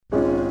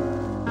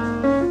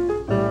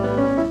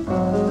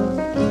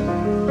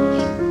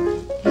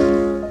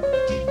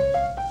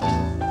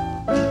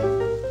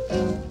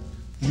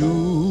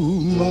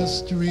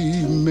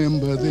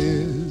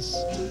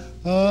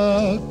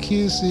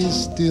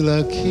still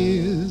a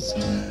kiss.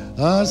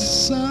 A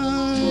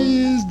sigh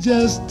is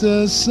just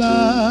a sigh.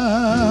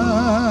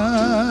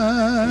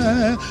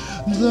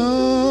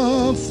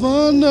 The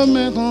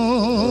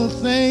fundamental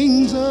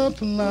things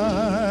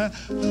apply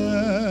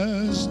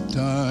as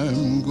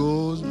time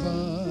goes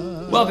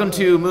by. Welcome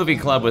to Movie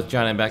Club with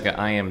John and Becca.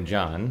 I am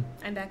John.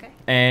 I'm Becca.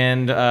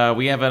 And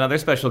we have another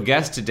special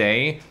guest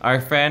today, our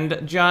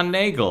friend John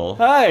Nagel.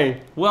 Hi.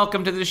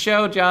 Welcome to the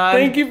show, John.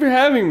 Thank you for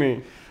having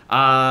me.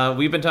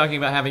 We've been talking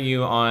about having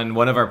you on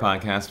one of our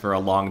podcasts for a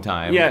long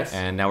time. Yes.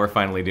 And now we're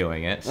finally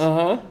doing it.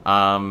 Uh-huh.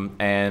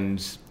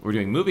 And we're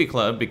doing Movie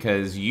Club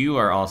because you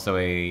are also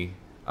a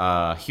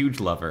huge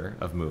lover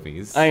of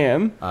movies. I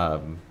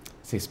am.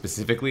 Say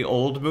specifically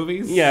old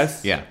movies?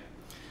 Yes. Yeah. Do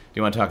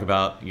you want to talk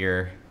about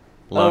your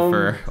love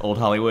for old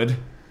Hollywood?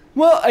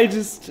 Well,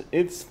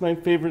 it's my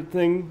favorite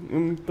thing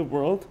in the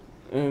world.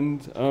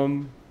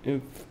 And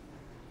if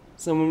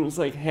someone was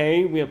like,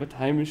 hey, we have a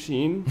time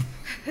machine,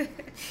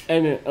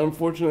 and it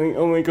unfortunately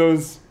only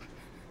goes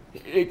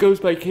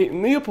by Kate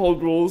and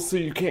Leopold rules, so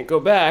you can't go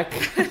back.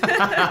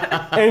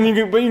 But you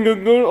can go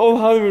to old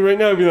Hollywood right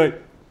now and be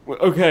like,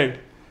 okay,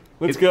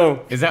 let's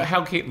go. Is that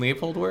how Kate and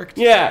Leopold worked?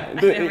 Yeah,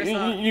 never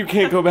saw it. you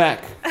can't go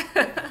back.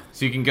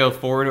 So you can go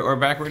forward or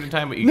backward in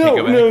time, but you can't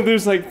go back? No,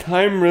 there's like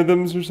time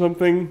rhythms or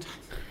something.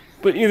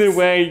 But either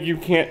way, you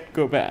can't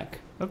go back.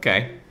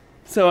 Okay.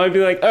 So I'd be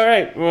like, all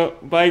right, well,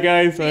 bye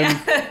guys.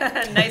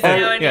 Nice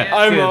knowing you.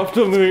 I'm Yeah. off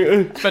to the...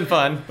 It's been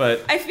fun,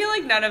 but I feel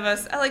like none of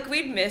us,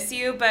 we'd miss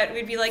you, but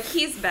we'd be like,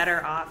 he's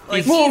better off.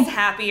 Like, He's- he's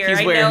happier. he's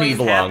I where know he he's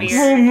belongs.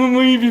 happier.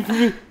 When you'd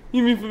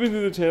be flipping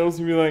through the channels,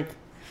 you'd be like,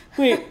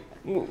 wait,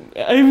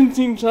 I haven't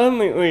seen John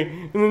lately.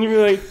 And then you'd be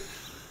like,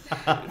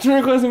 turn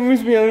across the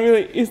movies beyond and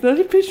be like, is that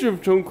a picture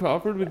of Joan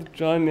Crawford with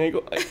John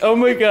Nagel? Oh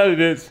my god, it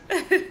is.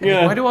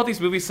 Yeah. why do all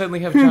these movies suddenly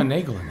have John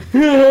Nagel in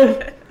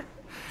them?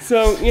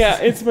 So, yeah,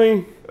 it's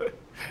my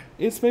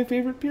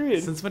favorite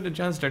period. Since when did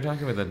John start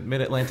talking with a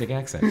mid-Atlantic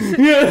accent?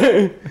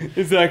 Yeah,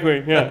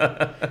 exactly,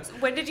 yeah. So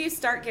when did you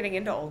start getting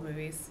into old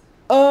movies?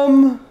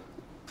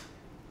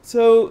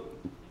 So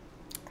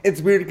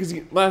it's weird because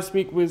last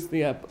week was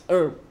your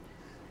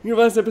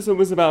last episode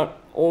was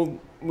about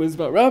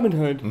Robin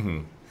Hood, Mm-hmm.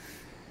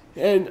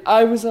 and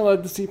I was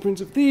allowed to see Prince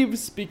of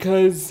Thieves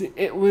because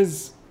it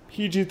was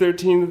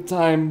PG-13 at the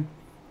time,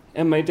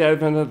 and my dad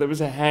found out there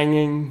was a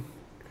hanging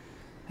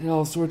and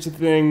all sorts of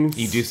things.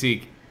 You do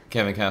see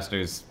Kevin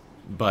Costner's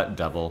butt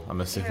double, I'm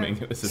assuming.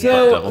 Yeah. This is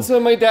butt double. So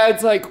my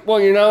dad's like,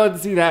 well, you're not allowed to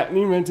see that, and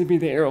he meant to be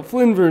the Errol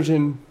Flynn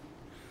version.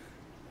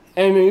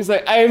 And he's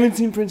like, I haven't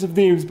seen Prince of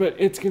Thieves, but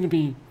it's going to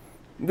be,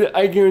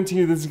 I guarantee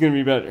you this is going to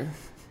be better.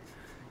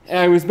 And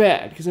I was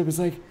mad, because I was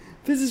like,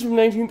 this is from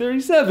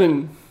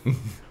 1937.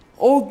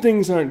 Old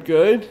things aren't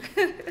good.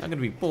 I'm going to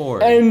be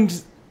bored.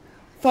 And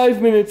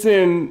 5 minutes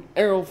in,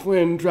 Errol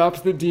Flynn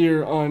drops the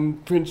deer on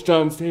Prince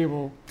John's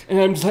table. And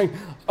I'm just like,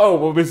 oh,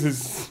 well, this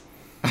is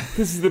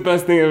the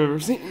best thing I've ever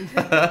seen.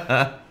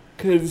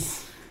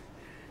 Because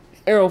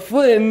Errol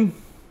Flynn,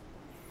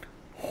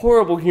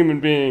 horrible human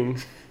being.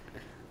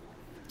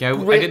 Yeah,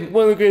 One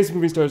of the greatest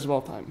movie stars of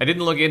all time. I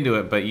didn't look into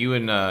it, but you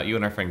and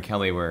our friend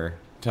Kelly were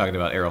talking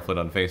about Errol Flynn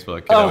on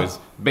Facebook, and I was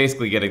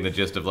basically getting the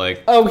gist of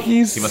like,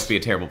 he must be a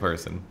terrible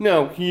person.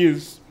 No, he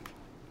is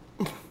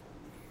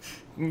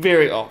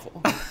very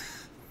awful.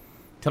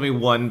 Tell me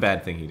one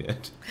bad thing he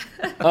did.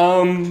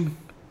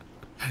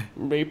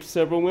 Raped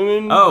several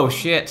women. Oh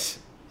shit.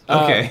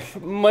 Okay.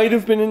 Might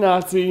have been a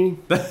Nazi.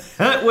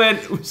 That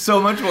went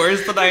so much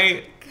worse than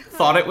I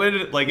thought it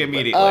would, like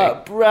immediately.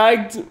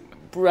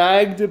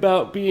 Bragged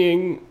about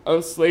being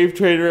a slave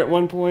trader at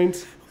one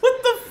point.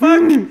 What the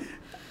fuck?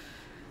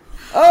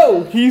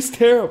 Oh, he's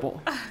terrible.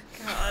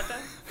 God.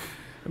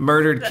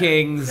 Murdered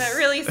kings. That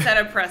really set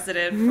a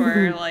precedent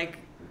for,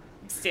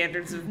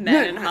 standards of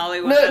men in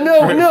Hollywood.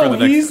 No, For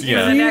the he's next-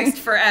 yeah. For the next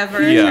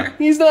forever. Yeah.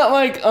 He's not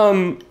like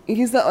oh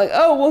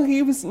well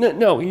he was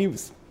he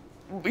was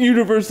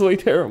universally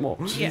terrible.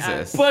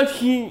 Jesus. But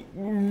he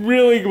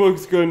really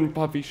looks good in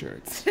puffy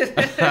shirts.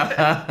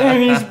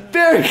 And he's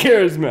very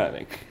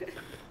charismatic.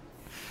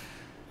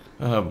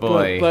 Oh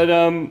boy. But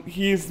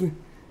he's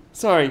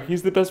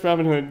the best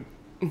Robin Hood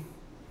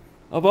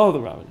of all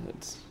the Robin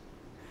Hoods.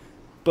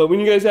 But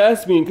when you guys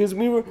asked me, because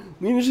we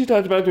initially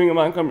talked about doing a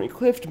Montgomery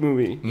Clift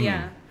movie,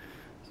 Yeah.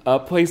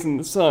 Place in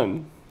the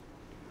Sun,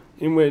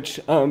 in which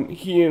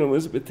he and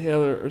Elizabeth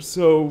Taylor are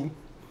so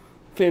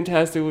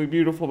fantastically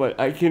beautiful that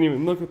I can't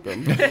even look at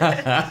them.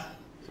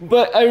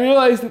 But I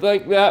realized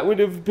that that would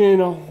have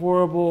been a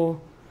horrible,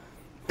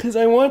 because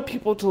I want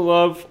people to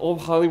love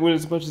old Hollywood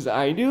as much as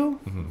I do.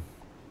 Mm-hmm.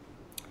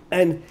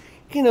 And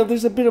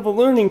there's a bit of a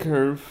learning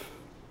curve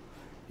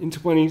in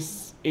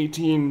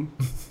 2018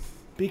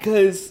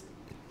 because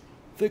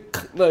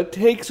the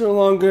takes are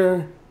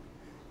longer,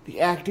 the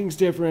acting's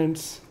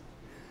different,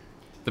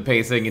 the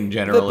pacing in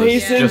general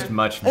is just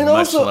much slower.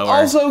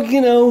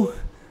 Also,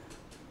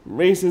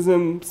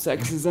 racism,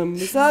 sexism,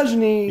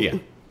 misogyny. Yeah.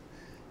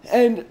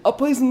 And A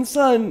Place in the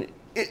Sun,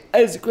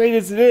 as great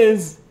as it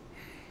is,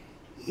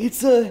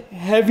 it's a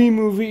heavy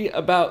movie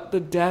about the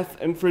death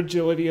and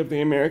fragility of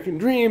the American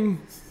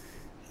dream.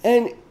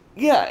 And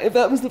yeah, if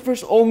that was the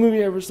first old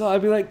movie I ever saw,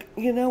 I'd be like,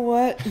 you know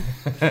what?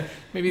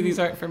 Maybe these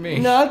aren't for me.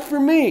 Not for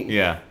me.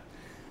 Yeah.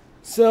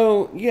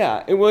 So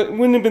yeah, it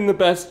wouldn't have been the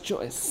best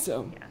choice.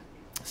 So. Yeah.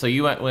 So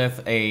you went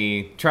with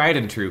a tried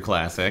and true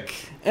classic.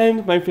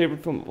 And my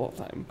favorite film of all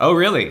time. Oh,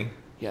 really?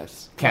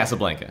 Yes.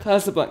 Casablanca.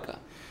 Casablanca.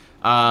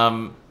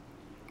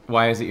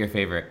 Why is it your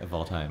favorite of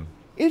all time?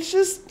 It's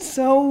just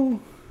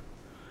so...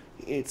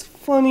 It's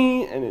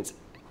funny, and it's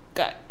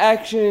got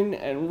action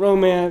and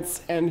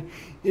romance, and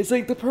it's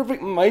like the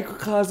perfect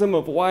microcosm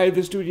of why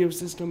the studio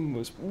system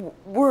was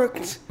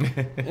worked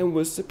and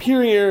was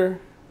superior,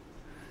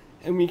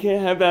 and we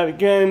can't have that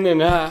again, and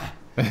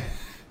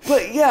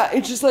But yeah,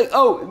 it's just like,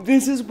 oh,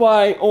 this is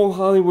why old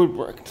Hollywood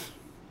worked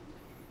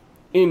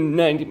in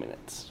 90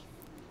 minutes.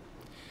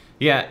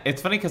 Yeah,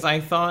 it's funny because I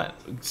thought,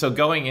 so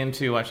going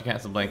into watching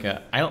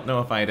Casablanca, I don't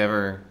know if I'd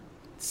ever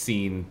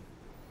seen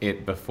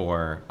it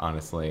before,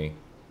 honestly.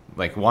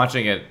 Like,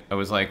 watching it, I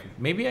was like,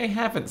 maybe I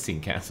haven't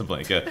seen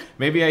Casablanca.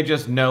 Maybe I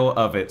just know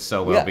of it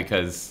so well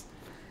because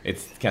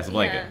it's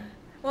Casablanca. Yeah.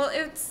 Well,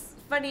 it's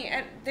funny.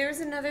 There's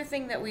another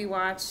thing that we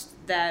watched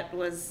that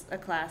was a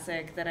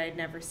classic that I'd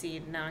never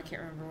seen. Now I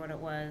can't remember what it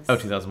was. Oh,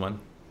 2001?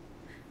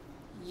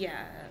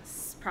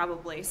 Yes,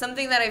 probably.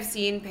 Something that I've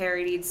seen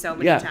parodied so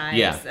many Yeah. times.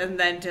 Yeah. And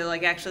then to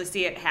like actually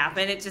see it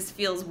happen, it just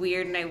feels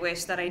weird, and I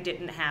wish that I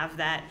didn't have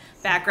that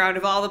background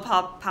of all the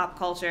pop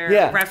culture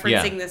Yeah. referencing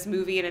Yeah. this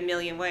movie in a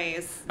million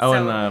ways. Oh,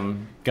 So-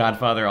 and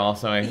Godfather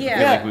also. I feel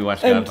Yeah. like we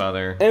watched And-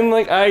 Godfather. And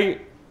like I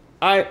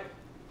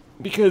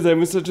because I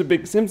was such a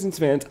big Simpsons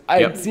fan,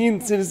 I'd Yep. seen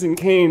Citizen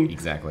Kane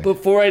Exactly.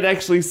 before I'd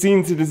actually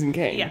seen Citizen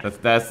Kane. Yeah.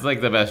 That's like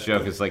the best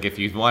joke. Is like if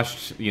you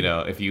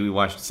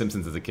watched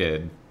Simpsons as a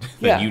kid,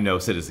 then Yeah. you know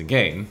Citizen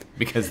Kane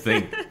because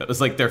that was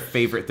like their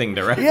favorite thing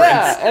to reference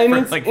Yeah, and for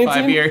it's like it's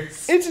 5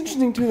 years. It's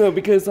interesting too, though,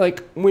 because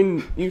like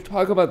when you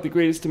talk about the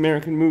greatest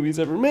American movies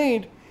ever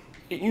made,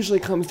 it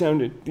usually comes down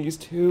to these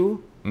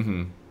two,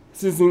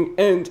 Citizen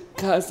and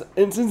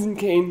Citizen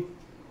Kane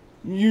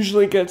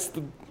usually gets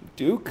the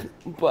Duke,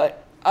 but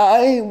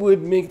I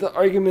would make the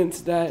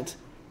argument that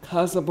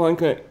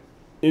Casablanca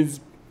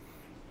is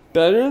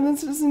better than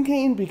Citizen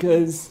Kane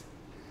because,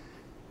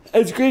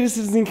 as great as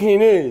Citizen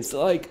Kane is,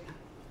 like,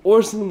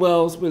 Orson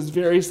Welles was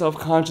very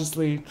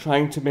self-consciously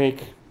trying to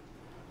make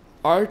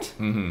art,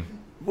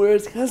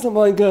 whereas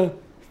Casablanca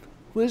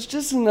was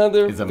just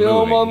another It's a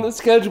film movie. on the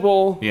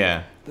schedule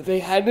Yeah. that they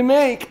had to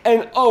make,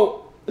 and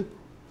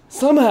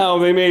somehow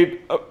they made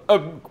a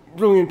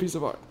brilliant piece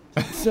of art.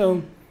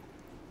 So,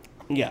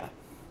 yeah.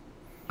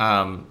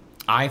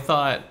 I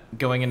thought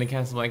going into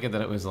Casablanca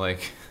that it was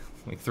like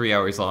 3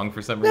 hours long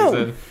for some No.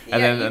 reason. Yeah,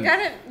 And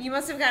then you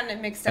must have gotten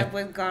it mixed up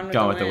with Gone with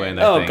Gone the with the Wind. Wind.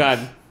 I Oh, think.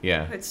 God.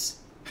 Yeah.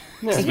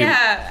 Which,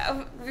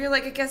 yeah, we were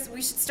like, I guess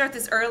we should start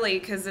this early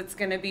because it's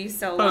going to be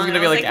so long. was gonna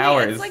be I was like wait,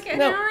 hours. It's like an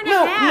No, hour and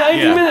no, a half. 90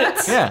 Yeah.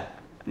 minutes. Yeah.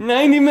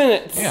 90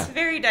 minutes. Yeah. It's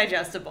very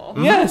digestible.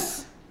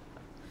 Yes.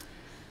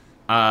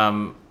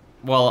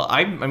 Well,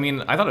 I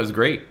mean, I thought it was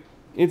great.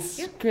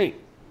 It's great.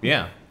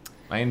 Yeah.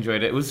 I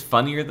enjoyed it. It was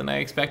funnier than I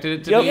expected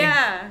it to Yep. be.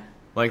 Yeah.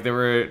 Like, there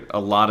were a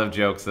lot of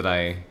jokes that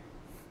I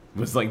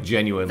was, like,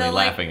 genuinely The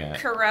laughing like at.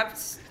 corrupt,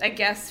 I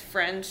guess,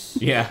 French.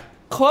 Yeah.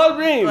 Claude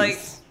Rains. Like-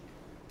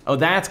 Oh,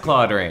 that's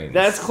Claude Rains.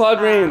 That's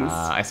Claude Rains.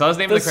 I saw his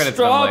name the in the credits,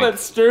 straw and I'm like, that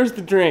stirs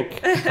the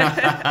drink.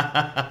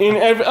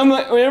 I'm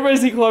like, whenever I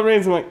see Claude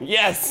Rains, I'm like,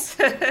 yes.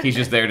 he's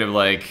just there to,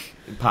 like,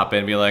 pop in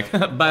and be like,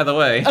 by the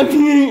way. I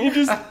mean,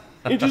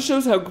 it just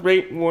shows how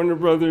great Warner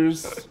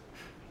Brothers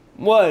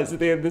was. That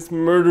they had this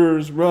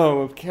murderer's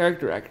row of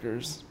character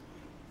actors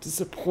to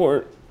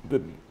support the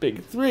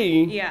big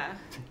three. Yeah.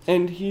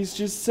 And he's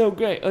just so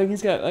great. Like,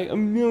 he's got like a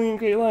million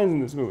great lines in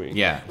this movie.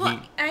 Yeah. Well,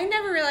 I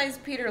never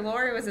realized Peter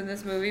Lorre was in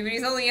this movie, but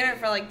he's only in it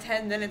for like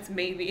 10 minutes,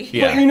 maybe.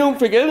 Yeah. But you don't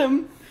forget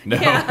him. No.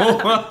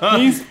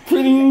 He's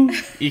pretty.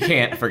 You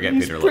can't forget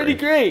He's Peter pretty Lorre.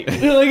 great.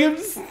 Like,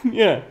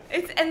 yeah.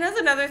 And that's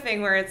another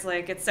thing where it's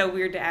like, it's so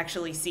weird to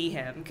actually see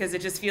him, because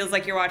it just feels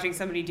like you're watching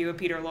somebody do a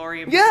Peter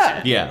Lorre impression.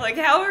 Yeah. Yeah. Like,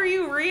 how are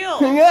you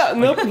real? Yeah,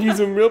 nope, he's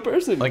a real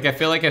person. Like, I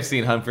feel like I've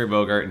seen Humphrey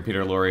Bogart and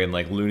Peter Lorre in,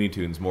 like, Looney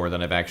Tunes more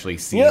than I've actually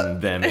seen Yeah.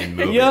 them in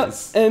movies. yeah,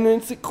 and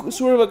it's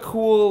sort of a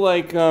cool,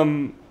 like,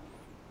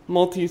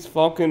 Maltese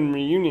Falcon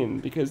reunion,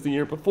 because the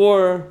year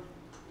before,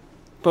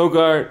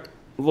 Bogart,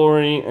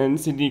 Laurie, and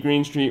Sidney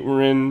Greenstreet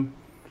were in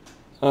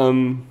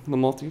the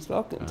Maltese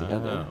Falcon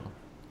together.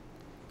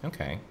 Oh.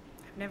 Okay.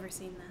 I've never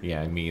seen that.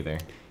 Yeah, me either.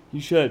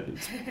 You should.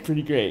 It's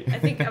pretty great. I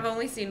think I've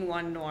only seen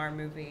one noir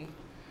movie.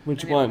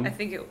 Which And one?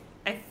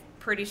 I'm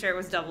pretty sure it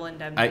was Double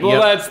Indemnity. Well,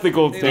 Yep. that's the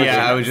gold standard.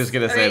 Yeah, I was just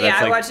gonna say Okay, yeah, that's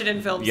I like. watched it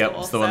in film Yep,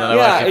 school. it's the one so- that I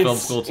watched in film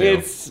school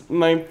too.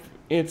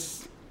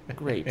 It's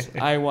great.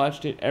 I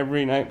watched it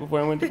every night before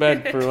I went to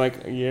bed for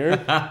like a year,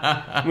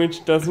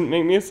 which doesn't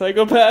make me a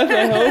psychopath,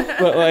 I hope.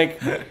 But like,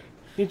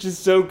 it's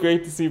just so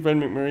great to see Fred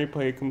McMurray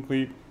play a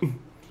complete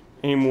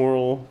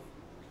amoral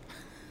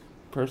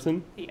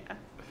person. Yeah.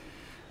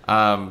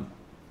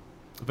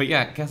 But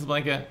yeah,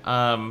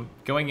 Casablanca.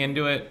 Going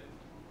into it,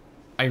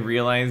 I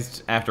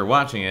realized after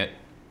watching it,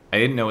 I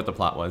didn't know what the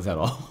plot was at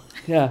all.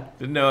 Yeah.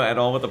 Didn't know at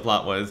all what the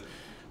plot was.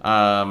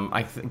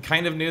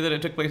 Kind of knew that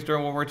it took place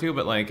during World War II,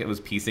 but like it was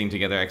piecing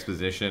together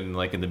exposition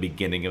like in the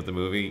beginning of the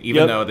movie,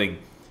 even though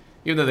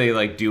they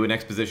like do an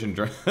exposition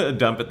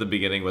dump at the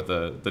beginning with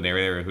the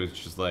narrator who's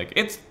just like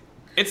it's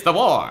the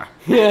war.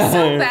 Yeah.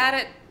 So bad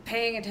at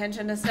paying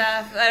attention to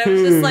stuff that I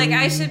was just like,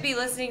 I should be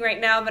listening right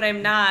now, but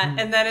I'm not.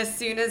 And then as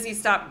soon as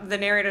the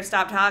narrator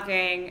stopped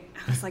talking,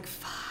 I was like,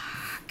 fuck.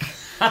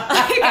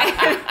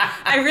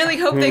 I really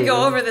hope they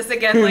go over this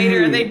again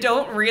later, and they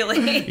don't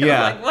really.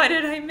 Yeah. Like, what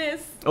did I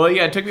miss? Well,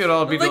 yeah, it took me a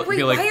while to Like,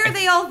 wait, why are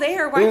they all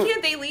there? Why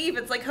can't they leave?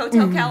 It's like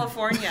Hotel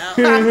California.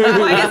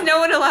 Why is no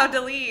one allowed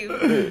to leave?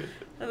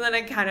 And then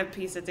I kind of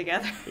piece it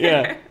together.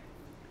 Yeah.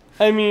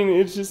 I mean,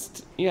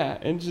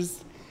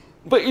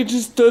 but it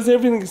just does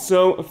everything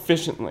so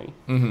efficiently.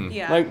 Mm-hmm.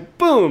 Yeah. Like,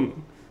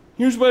 boom,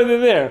 here's why they're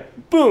there.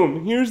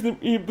 Boom, here's the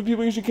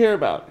people you should care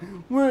about.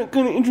 We're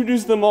going to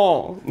introduce them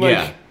all. Like,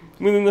 Yeah.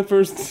 within the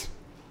first...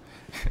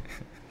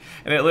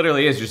 And it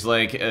literally is just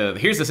like,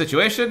 here's the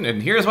situation,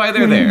 and here's why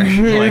they're there.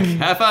 Like,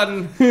 have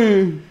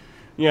fun.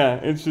 Yeah,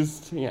 it's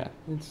just, yeah.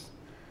 It's...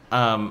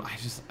 I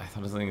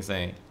thought of something to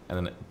say, and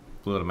then it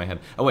blew out of my head.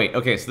 Oh, wait,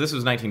 okay, so this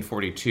was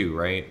 1942,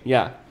 right?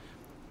 Yeah.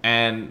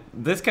 And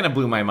this kind of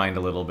blew my mind a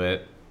little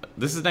bit.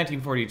 This is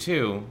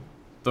 1942.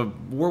 The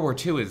World War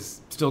II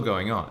is still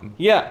going on.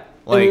 Yeah.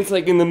 Like- and it's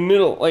like in the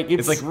middle. Like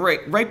It's like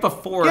right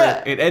before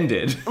Yeah. it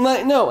ended.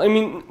 Like, no, I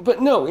mean,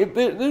 but no,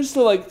 there's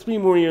still like 3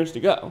 more years to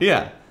go.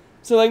 Yeah.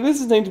 So, like, this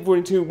is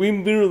 1942. We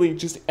literally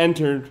just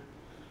entered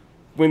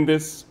when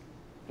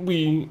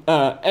we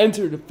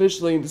entered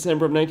officially in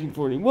December of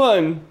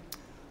 1941.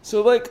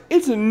 So, like,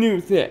 it's a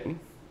new thing.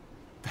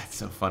 That's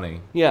so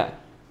funny. Yeah.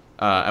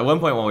 At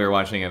one point while we were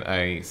watching it,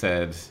 I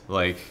said,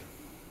 like,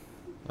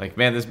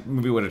 man, this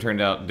movie would have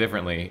turned out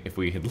differently if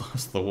we had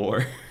lost the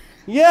war.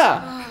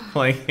 Yeah.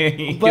 Like,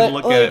 you But, can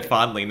look at like- it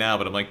fondly now,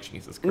 but I'm like,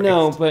 Jesus Christ.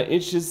 No, but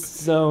it's just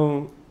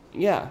so,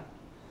 yeah.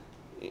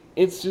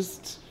 It's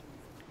just,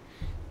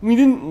 we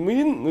didn't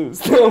lose,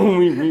 though.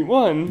 We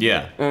won.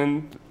 Yeah.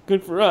 And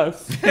good for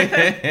us.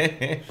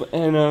 But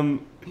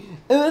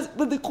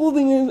the cool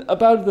thing is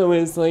about it, though,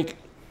 is like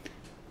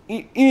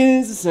it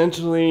is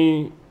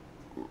essentially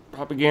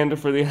propaganda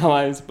for the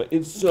Allies, but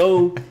it's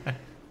so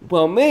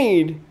well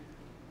made.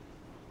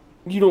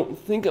 You don't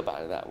think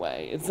about it that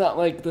way. It's not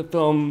like the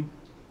film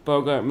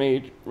Bogart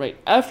made right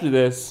after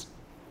this,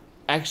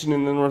 Action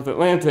in the North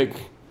Atlantic,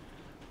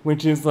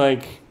 which is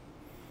like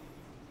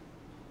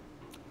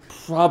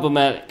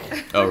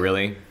problematic. Oh,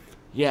 really?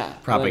 Yeah.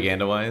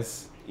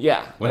 Propaganda-wise?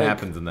 Yeah. What like,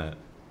 happens in that?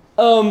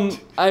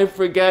 I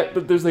forget,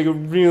 but there's like a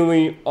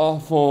really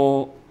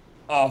awful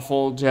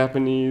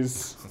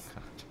Japanese,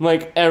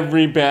 like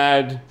every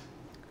bad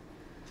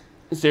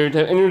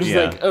stereotype, and you're just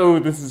Yeah. like, oh,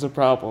 this is a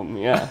problem,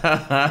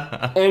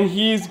 yeah. And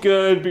he's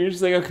good, but you're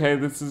just like, okay,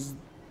 this is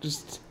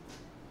just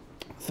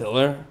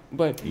filler.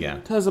 But Yeah.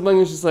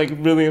 Casablanca is just like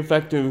really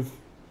effective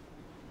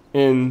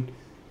in,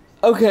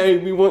 okay,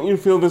 we want you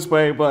to feel this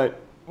way, but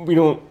we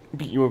don't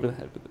beat you over the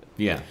head with it.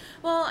 Yeah.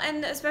 Well,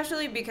 and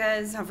especially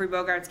because Humphrey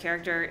Bogart's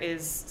character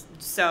is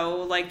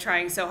so, like,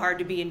 trying so hard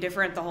to be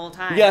indifferent the whole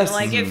time. Yes.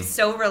 Like, it's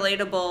so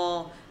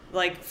relatable,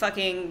 like,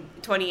 fucking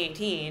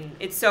 2018.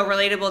 It's so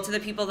relatable to the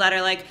people that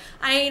are like,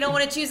 I don't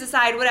want to choose a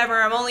side,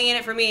 whatever, I'm only in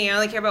it for me, I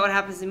only care about what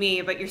happens to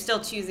me, but you're still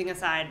choosing a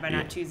side by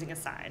not choosing a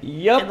side.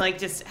 Yep. And, like,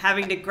 just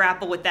having to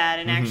grapple with that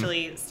and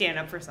actually stand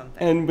up for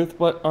something. And with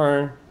what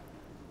our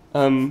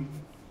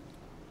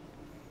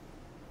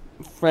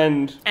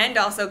friend. And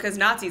also because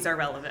Nazis are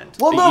relevant.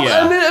 Well, no,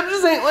 Yeah. I mean, I'm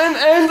just saying,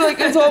 and like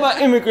it's all about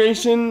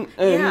immigration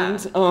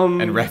and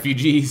And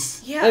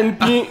refugees. Yeah.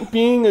 and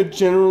being a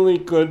generally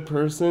good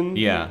person.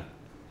 Yeah.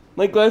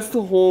 Like that's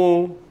the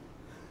whole.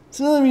 It's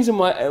another reason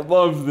why I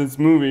love this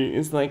movie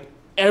is like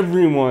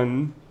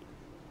everyone,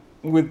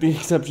 with the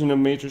exception of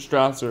Major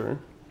Strasser,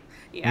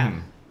 yeah.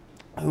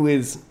 who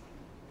is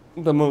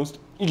the most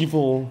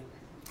evil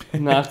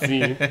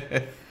Nazi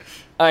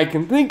I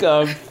can think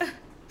of,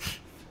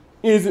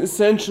 is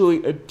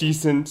essentially a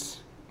decent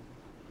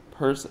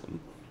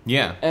person.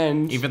 Yeah.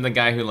 And Even the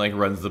guy who like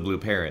runs the Blue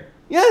Parrot,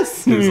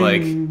 yes, who's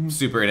like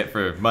super in it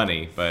for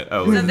money, but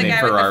Is his that the name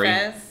guy Ferrari. with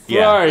the fez?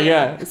 Yeah. Ferrari,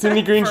 yeah,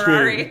 Sidney Greenstreet.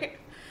 Ferrari.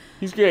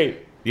 He's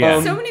great.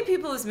 Yeah. So many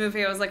people in this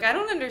movie, I was like, I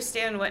don't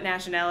understand what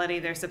nationality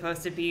they're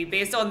supposed to be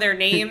based on their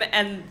name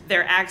and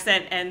their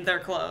accent and their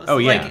clothes. Oh,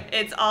 yeah. Like,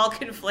 it's all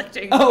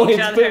conflicting Oh, with each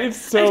it's- other. but it's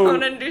so- I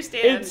don't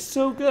understand. It's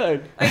so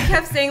good. I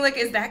kept saying, like,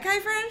 is that guy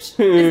French? Is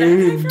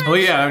that guy French? Oh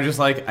yeah, I'm just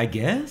like, I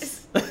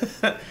guess.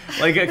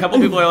 Like a couple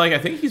people are like, I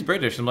think he's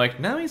British. I'm like,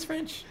 no, he's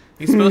French.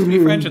 He's supposed to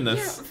be French in Yeah,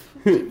 this.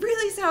 he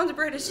really sounds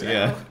British, though.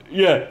 Yeah.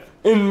 Yeah,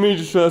 and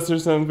Major Strasser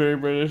sounds very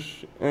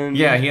British. And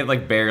Yeah, he had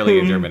like barely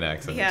a German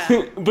accent.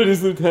 Yeah. but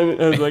his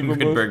lieutenant has like the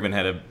Ingrid most. Bergman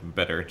had a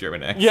better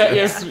German accent. Yeah,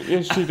 yes,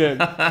 she did.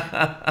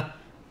 Well,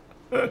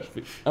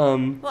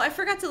 I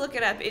forgot to look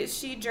it up. Is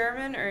she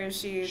German or is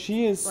she...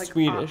 She is like,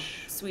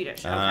 Swedish. Swedish,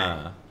 okay.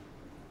 Ah.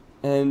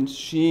 And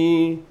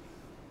she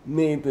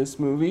made this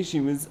movie. She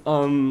was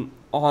on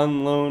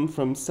loan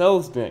from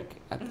Selznick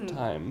at the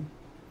time.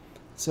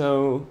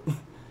 So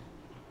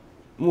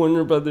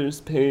Warner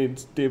Brothers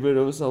paid David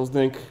O.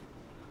 Selznick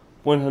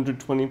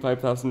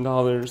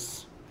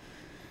 $125,000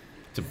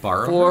 To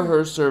borrow for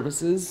her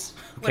services,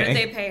 What did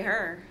they pay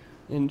her?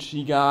 and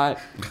she got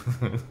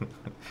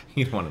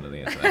You don't want to know the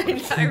answer to that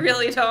question. I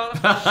really don't.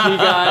 she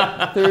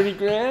got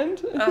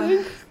 $30,000, I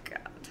think.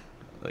 God.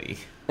 Like,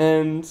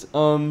 And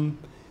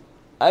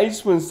I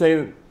just want to say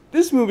that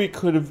this movie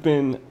could have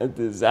been a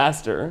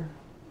disaster,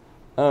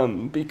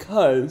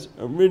 because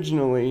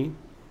originally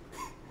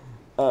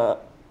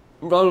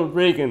Ronald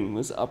Reagan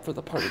was up for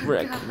the part of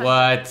Rick,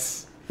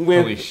 what?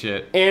 with Holy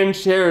shit. Ann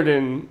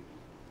Sheridan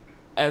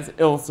as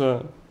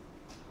Ilsa,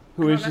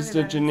 who I is don't know just who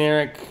a that is.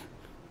 generic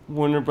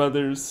Warner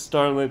Brothers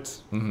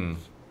starlet. Mm-hmm.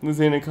 Was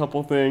in a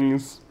couple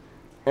things,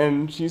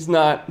 and she's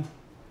not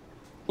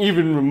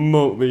even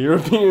remotely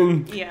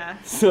European. Yeah.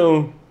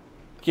 So,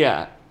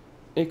 yeah,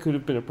 it could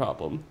have been a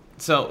problem.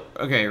 So,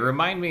 okay,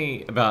 remind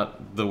me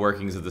about the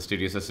workings of the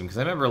studio system, because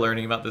I remember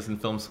learning about this in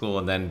film school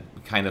and then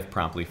kind of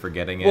promptly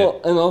forgetting it.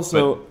 Well, and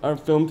also our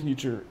film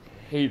teacher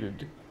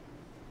hated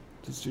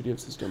the studio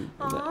system,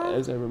 Aw.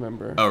 as I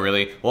remember. Oh,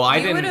 really? Well, I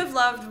You would didn't. have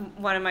loved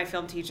one of my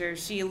film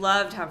teachers. She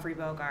loved Humphrey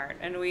Bogart,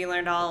 and we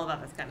learned all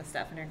about this kind of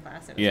stuff in her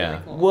class. It was Yeah.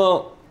 really cool.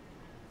 Well,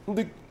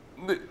 the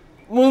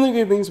one of the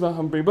good things about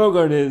Humphrey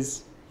Bogart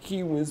is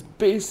he was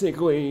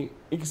basically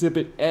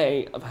Exhibit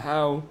A of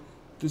how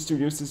the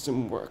studio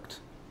system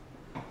worked.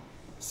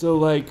 So,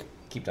 like,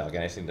 Keep talking.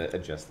 I just need to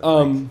adjust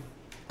the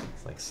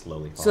It's like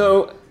slowly falling.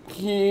 so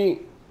he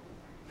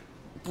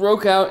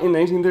broke out in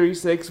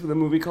 1936 with a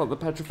movie called The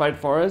Petrified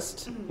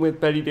Forest with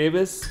Betty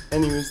Davis,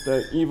 and he was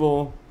the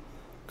evil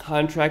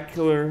contract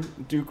killer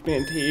Duke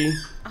Mantee.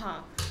 Uh-huh.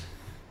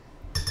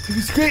 He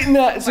was great in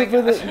that. So my for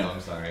gosh. I the know,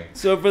 I'm sorry.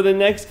 so for the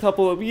next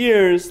couple of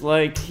years,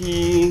 like,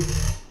 he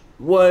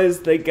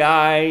was the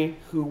guy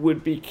who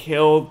would be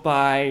killed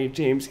by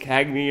James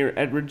Cagney or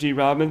Edward G.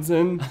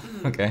 Robinson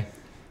Okay.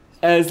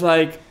 as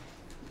like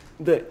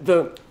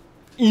the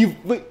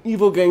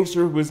evil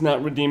gangster who was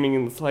not redeeming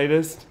in the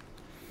slightest.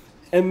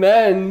 And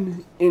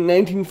then in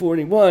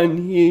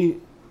 1941,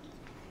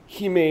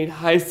 he made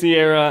High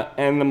Sierra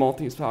and the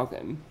Maltese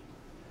Falcon,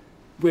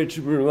 which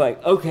were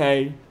like,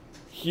 okay,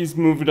 he's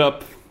moved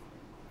up.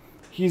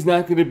 He's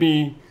not going to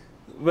be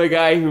the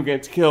guy who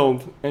gets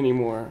killed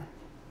anymore.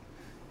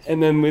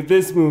 And then with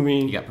this He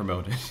movie, got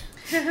promoted.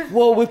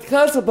 well, with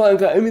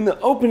Casablanca, I mean, the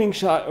opening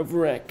shot of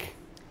Rick,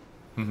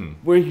 Mhm.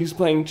 where he's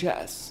playing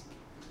chess,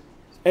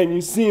 and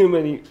you see him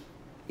and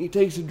he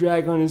takes a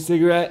drag on his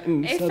cigarette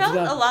and It sets felt it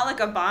up. a lot like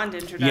a Bond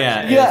introduction.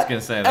 Yeah. Yeah, I was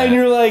gonna say that. and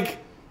you're like,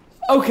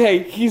 okay,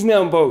 he's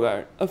now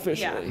Bogart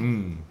officially. Yeah.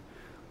 Mm.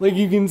 Like,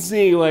 you can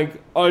see like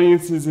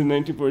audiences in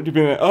 1942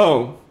 being like,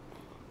 oh,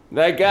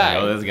 that guy.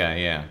 Oh, this guy,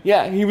 yeah.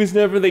 Yeah, he was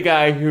never the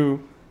guy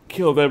who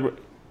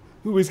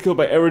was killed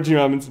by Edward G.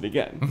 Robinson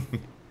again.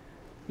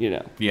 You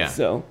know. Yeah.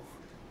 So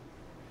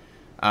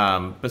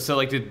But so,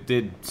 like,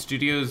 did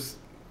studios,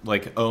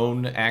 like,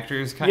 own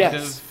actors, kind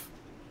Yes. of?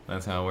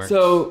 That's how it works?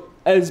 so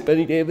as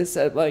Betty Davis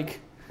said, like,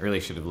 I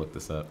really should have looked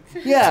this up.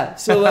 yeah,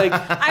 so like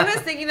I was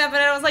thinking that,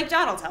 but I was like,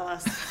 John will tell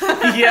us.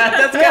 Yeah,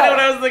 that's kind of what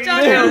I was thinking,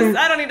 John knows.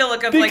 I don't need to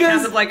look up like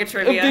Casablanca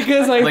trivia.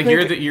 because I Like,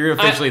 think, you're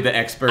officially the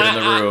expert in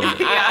the room.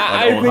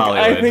 I Like old think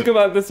Hollywood. I think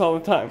about this all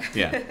the time.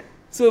 Yeah.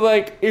 So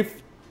like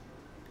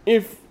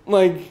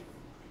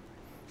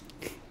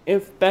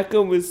if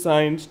Becca was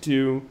signed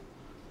to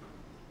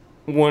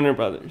Warner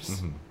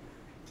Brothers, Mhm.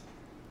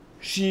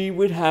 she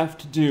would have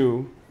to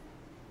do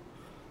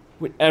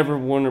whatever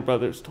Warner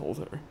Brothers told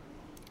her.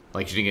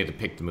 Like, she didn't get to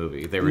pick the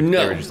movie. They were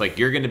No. just like,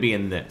 you're going to be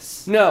in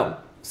this. No.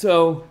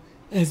 So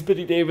as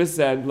Betty Davis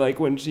said, like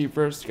when she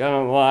first got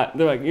on the lot,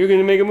 they're like, "You're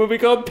gonna make a movie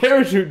called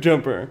Parachute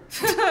Jumper,"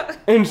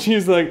 and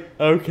she's like,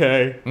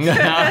 "Okay."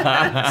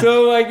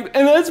 So like,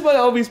 and that's why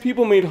all these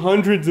people made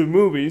hundreds of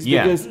movies,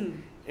 Yeah. because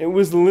it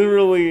was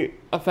literally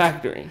a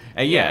factory.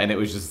 And yeah, and it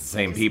was just the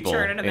same people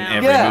churning in 'em out.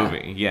 every Yeah.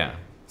 movie. Yeah.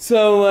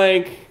 So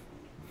like,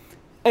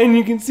 and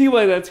you can see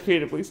why that's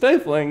creatively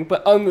stifling.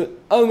 But on the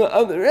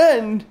other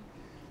end,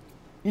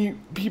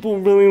 people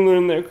really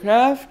learned their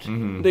craft.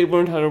 Mhm. They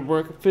learned how to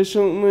work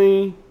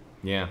efficiently,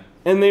 Yeah.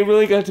 and they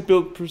really got to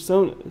build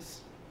personas.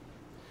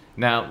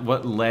 Now,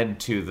 what led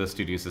to the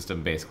studio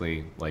system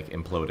basically, like,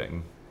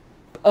 imploding?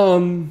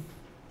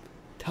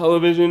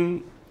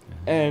 Television,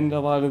 and a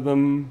lot of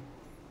them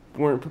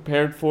weren't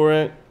prepared for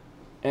it,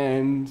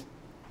 and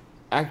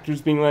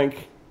actors being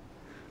like,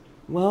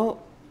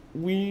 "Well,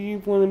 we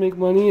want to make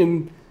money,"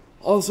 and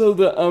also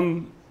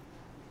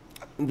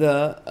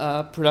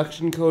the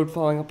production code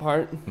falling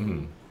apart,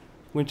 Mhm.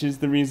 which is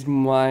the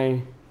reason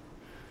why,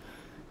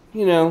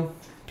 you know,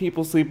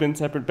 people sleep in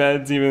separate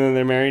beds even though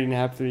they're married and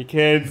have 3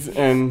 kids,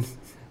 and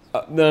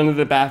none of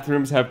the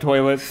bathrooms have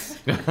toilets.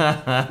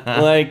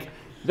 Like,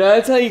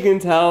 that's how you can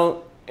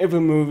tell if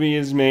a movie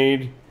is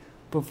made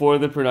before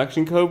the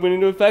production code went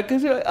into effect,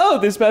 because you're like, oh,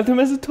 this bathroom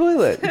has a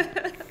toilet.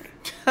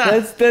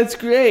 that's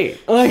great.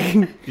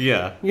 Like,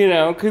 Yeah. you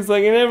know, because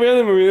like in every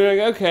other movie,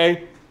 they're like,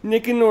 okay,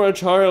 Nick and Nora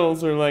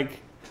Charles are like,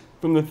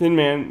 from The Thin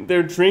Man,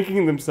 they're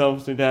drinking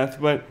themselves to death,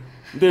 but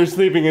they're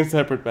sleeping in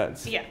separate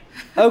beds. Yeah.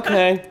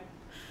 Okay.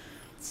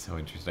 So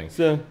interesting.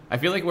 So, I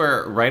feel like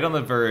we're right on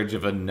the verge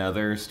of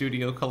another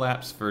studio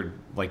collapse for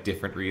like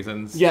different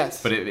reasons.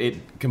 Yes. But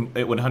it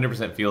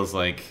 100% feels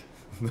like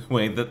the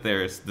way that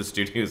the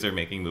studios are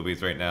making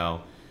movies right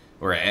now,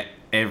 where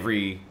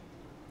every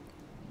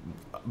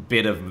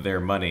bit of their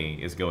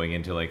money is going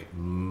into like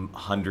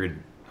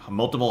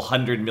multiple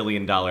 $100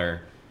 million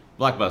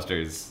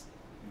blockbusters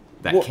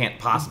that Well, can't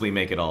possibly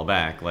make it all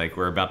back. Like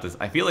we're about to.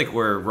 I feel like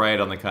we're right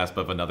on the cusp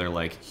of another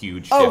like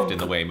huge shift Oh, in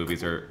the way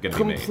movies are going to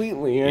be made.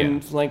 completely.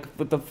 And like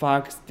with the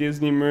Fox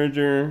Disney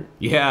merger,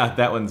 Yeah,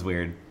 that one's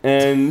weird.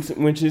 and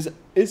which is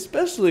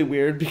especially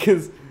weird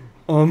because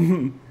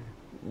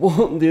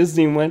Walt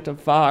Disney went to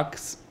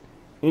Fox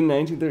in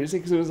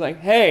 1936 and was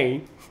like,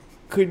 "Hey,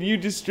 could you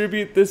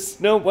distribute this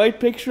Snow White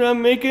picture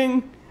I'm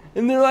making?"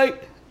 And they're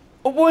like,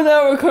 "A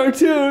 1-hour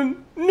cartoon?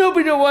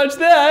 Nobody will watch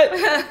that."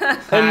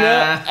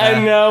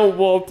 and now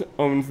Walt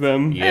owns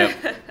them.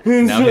 Yep.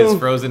 And Now so- his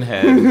frozen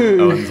head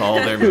owns all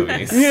their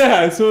movies.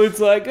 Yeah, so it's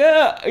like,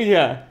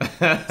 yeah,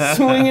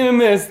 swing and a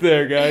miss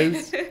there,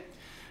 guys.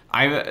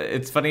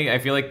 It's funny. I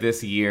feel like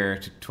this year,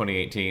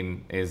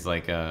 2018, is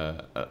like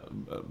a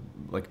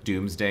like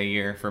doomsday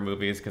year for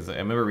movies because I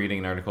remember reading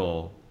an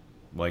article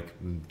like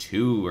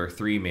 2 or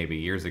 3 maybe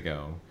years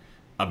ago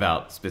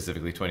about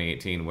specifically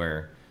 2018,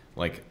 where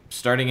like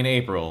starting in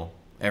April,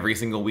 every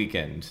single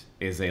weekend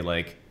is a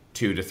like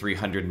 $200 to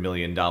 $300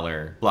 million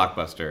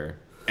blockbuster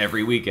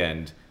every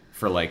weekend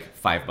for like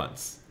 5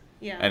 months.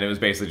 Yeah. And it was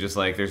basically just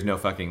like, there's no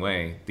fucking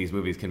way these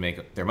movies can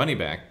make their money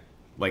back,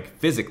 like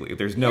physically.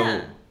 There's no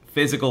Yeah.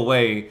 physical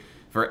way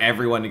for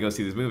everyone to go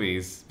see these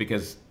movies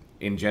because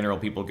in general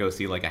people go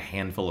see like a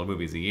handful of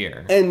movies a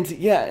year. And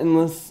yeah,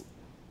 unless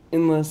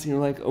you're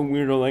like a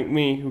weirdo like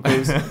me who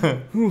goes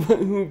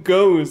who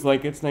goes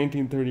like it's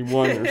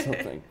 1931 or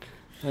something,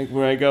 like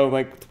where I go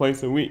like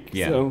twice a week.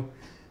 Yeah. So,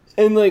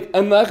 and like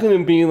I'm not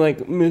gonna be like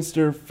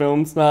Mr.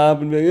 Film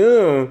Snob and be like,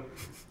 oh,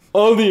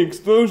 all the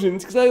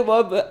explosions, because I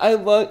love that. I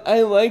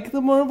like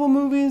the Marvel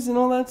movies and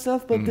all that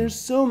stuff, but there's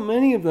so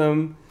many of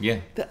them Yeah.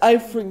 that I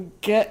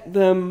forget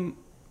them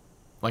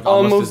Like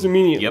almost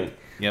immediately.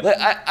 Yep. Like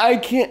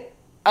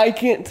I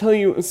can't tell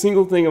you a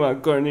single thing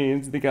about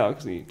Guardians of the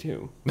Galaxy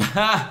 2.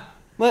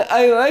 Like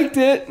I liked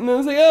it, and I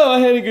was like, oh, I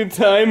had a good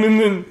time, and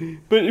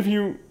then, but if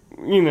you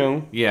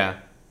know, Yeah.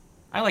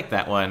 I like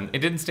that one. It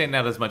didn't stand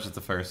out as much as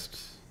the first.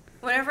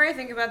 Whenever I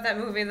think about that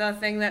movie, the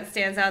thing that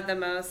stands out the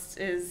most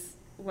is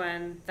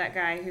when that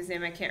guy whose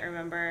name I can't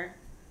remember,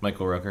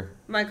 Michael Roker.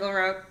 Michael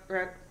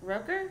Roker?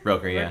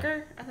 Roker, yeah.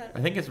 Roker? I thought.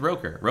 I think it's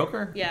Roker.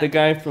 Roker? Yeah. the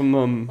guy from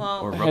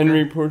Well, Or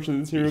Henry Roker. Portrait of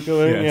the Serial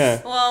Killer,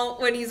 Yes. Well,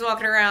 when he's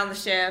walking around the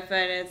ship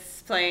and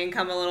it's playing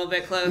 "Come a Little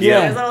Bit Closer,"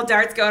 Yeah. there's little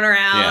darts going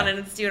around Yeah. and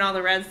it's doing all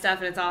the red stuff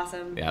and it's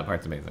awesome. Yeah, that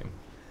part's amazing.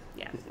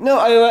 Yeah. No,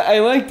 I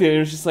liked it. It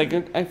was just like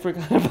I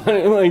forgot about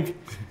it like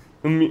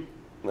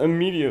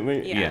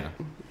immediately. Yeah.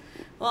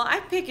 Well,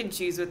 I pick and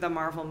choose with the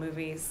Marvel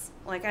movies.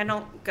 Like, I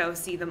don't go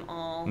see them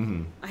all.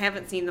 Mhm. I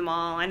haven't seen them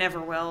all. I never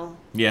will.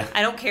 Yeah.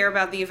 I don't care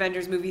about the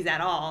Avengers movies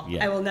at all.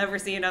 Yeah. I will never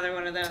see another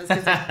one of those because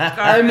it's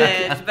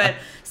garbage. But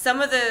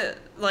some of the,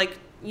 like,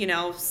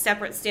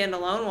 separate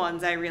standalone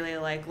ones I really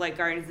like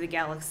Guardians of the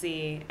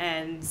Galaxy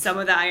and some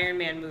of the Iron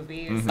Man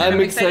movies. Mhm. And I'm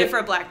I'm excited excited-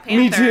 for Black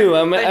Me Panther. too.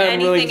 I'm but really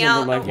anything excited for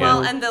else, Black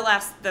well, Panther.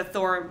 and the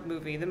Thor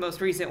movie, the most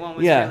recent one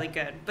was Yeah. really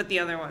good. But the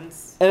other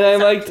ones. And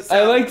I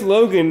So- liked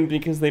Logan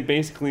because they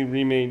basically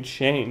remade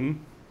Shane.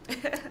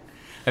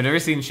 I've never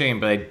seen Shane,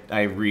 but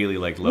I really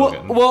like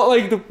Logan. Well,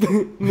 like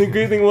the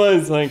great thing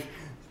was like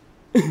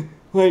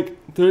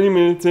 30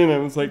 minutes in, I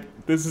was like,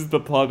 this is the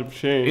plot of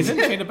Shane. Isn't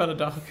Shane about a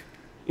dog?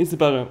 It's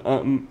about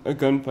a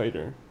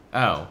gunfighter.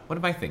 Oh, what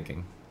am I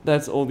thinking?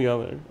 That's Old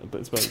Yeller, but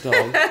it's about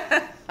a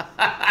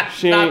dog.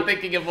 Shane. Not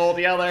thinking of Old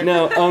Yeller.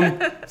 No,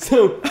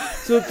 so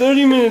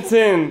 30 minutes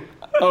in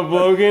of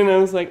Logan, I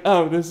was like,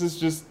 oh, this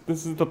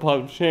is the plot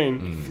of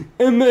Shane.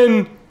 And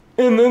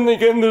then they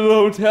get into the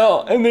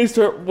hotel and they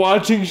start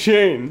watching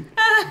Shane.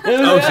 And I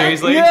was Oh, like,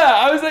 seriously? Yeah,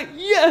 I was like,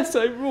 yes,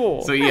 I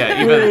rule. So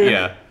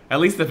yeah, at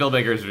least the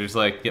filmmakers are just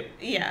like, yep,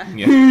 Yeah.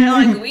 yeah, They're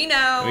like, we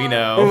know. we And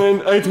know.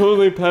 then I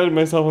totally patted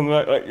myself on the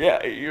back, like, yeah.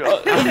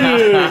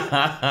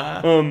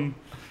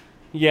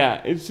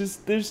 Yeah, it's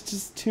just, there's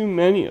just too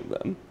many of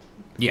them.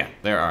 Yeah,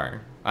 there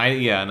are.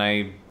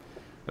 I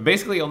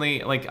basically only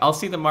like I'll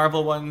see the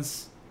Marvel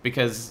ones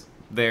because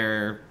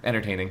they're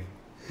entertaining,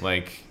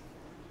 like,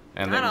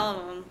 and Not then- all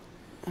of them.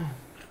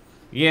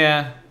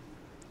 Yeah,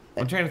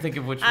 I'm trying to think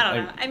of which. I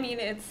don't know. I mean,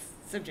 it's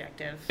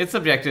subjective. It's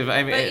subjective.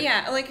 I mean, But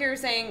yeah, like you were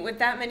saying, with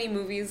that many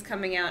movies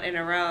coming out in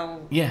a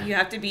row, Yeah. you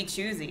have to be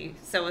choosy.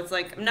 So it's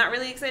like, I'm not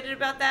really excited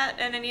about that,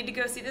 and I need to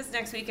go see this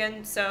next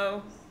weekend,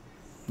 so...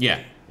 yeah,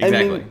 I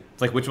exactly. mean-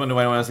 It's like which one do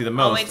I want to see the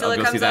most? I'll wait till it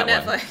go comes see that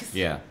on one. Netflix.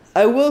 Yeah.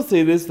 I will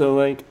say this, though,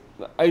 like,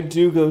 I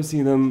do go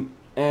see them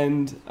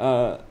and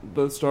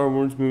the Star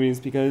Wars movies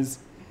because,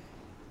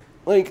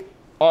 like,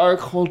 our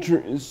culture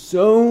is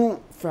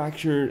so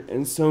fractured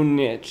and so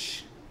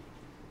niche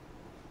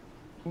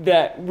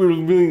that we're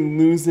really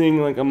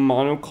losing like a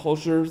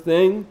monoculture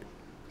thing.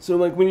 So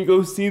like when you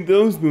go see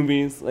those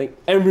movies, like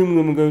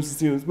everyone goes to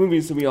see those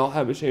movies, so we all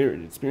have a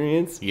shared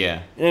experience.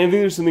 Yeah. And I think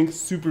there's something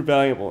super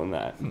valuable in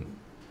that.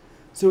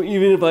 So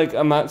even if like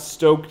I'm not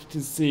stoked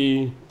to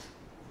see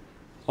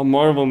a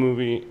Marvel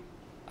movie,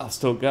 I'll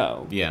still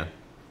go. Yeah.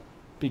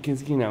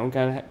 Because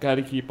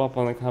gotta keep up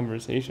on the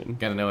conversation.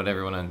 Got to know what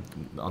everyone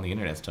on the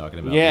internet's talking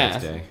about Yeah. the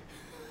next day.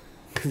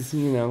 Because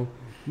no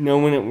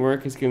one at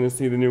work is gonna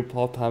see the new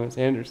Paul Thomas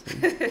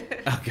Anderson.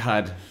 Oh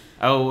God.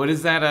 Oh, what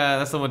is that?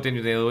 That's the one with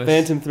Daniel Day-Lewis.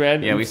 Phantom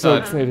Thread. Yeah, I'm we so saw it.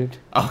 excited.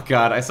 Oh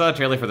God, I saw a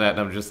trailer for that, and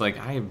I'm just like,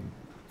 I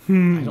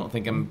don't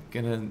think I'm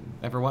gonna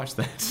ever watch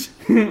that.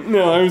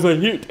 No, I was like,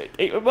 you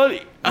take my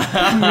money.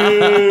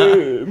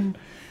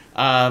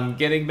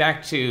 Getting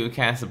back to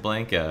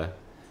Casablanca,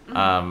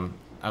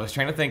 I was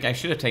trying to think. I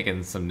should have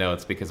taken some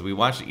notes because we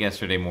watched it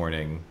yesterday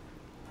morning,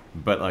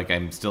 but like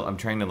I'm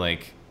trying to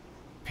like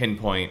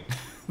pinpoint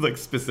like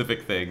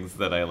specific things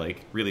that I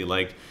like really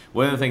liked.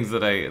 One of the things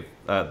that I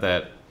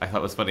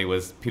thought was funny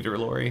was Peter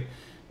Lorre,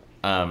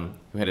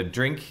 who had a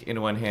drink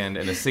in one hand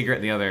and a cigarette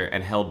in the other,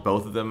 and held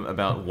both of them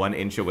about 1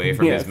 inch away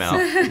from his Yes.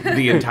 mouth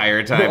the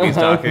entire time he's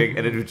talking.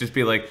 And it would just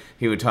be like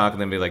he would talk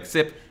and then be like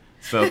sip,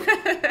 smoke,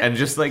 and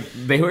just like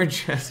they were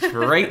just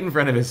right in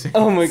front of his face.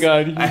 Oh my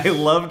God, I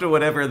loved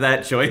whatever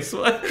that choice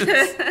was.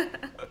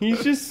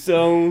 he's just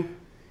so.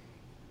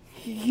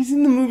 He's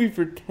in the movie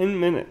for 10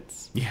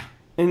 minutes, Yeah.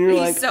 and you're He's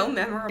like, so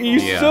memorable.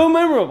 he's Yeah. so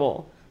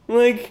memorable.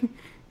 Like,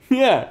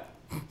 yeah,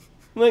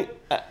 like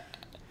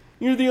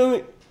you're the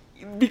only.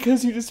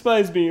 Because you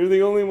despise me, you're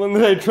the only one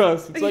that I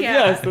trust. It's like,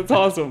 Yeah. yes, that's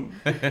awesome.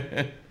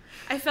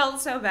 I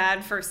felt so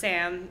bad for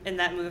Sam in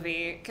that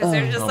movie because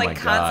they're just Oh my like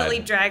constantly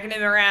God. dragging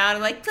him around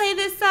and like play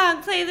this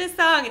song,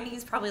 and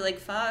he's probably like,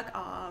 "Fuck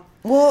off,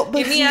 Well, but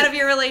get me out of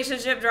your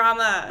relationship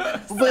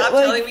drama. Stop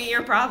like, telling me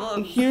your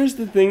problems." Here's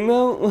the thing,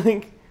 though.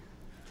 Like,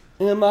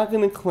 and I'm not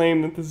gonna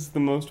claim that this is the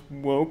most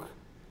woke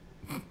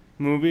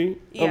movie of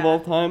Yeah. all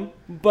time,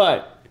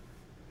 but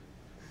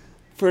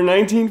for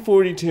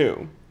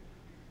 1942,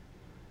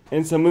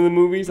 and some of the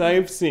movies I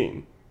have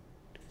seen,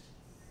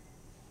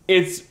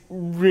 it's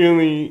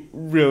really,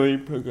 really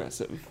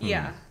progressive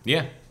Yeah,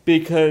 Yeah.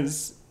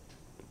 because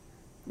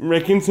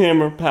Rick and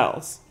Sam are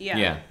pals, yeah,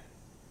 Yeah.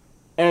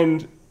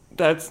 and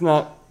that's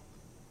not.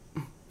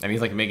 And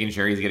he's like making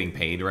sure he's getting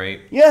paid right.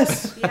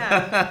 Yes.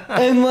 yeah.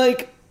 And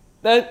like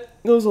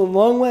that goes a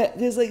long way.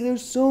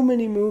 There's so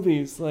many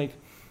movies. Like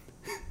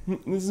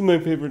this is my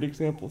favorite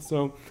example.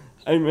 So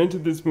I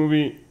rented this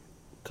movie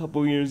a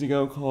couple years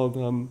ago called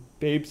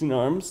Babes in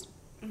Arms,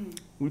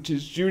 which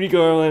is Judy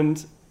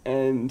Garland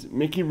and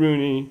Mickey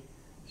Rooney,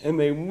 and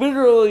they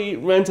literally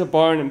rent a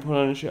barn and put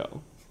on a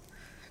show.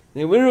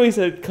 They literally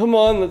said, "Come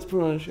on, let's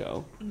put on a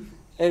show,"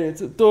 and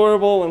it's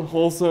adorable and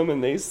wholesome,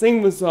 and they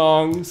sing the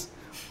songs,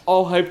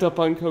 all hyped up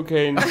on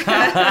cocaine.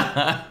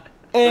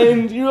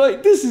 And you're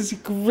like, this is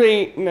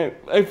great, and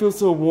I feel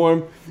so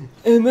warm.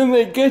 And then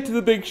they get to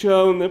the big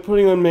show, and they're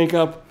putting on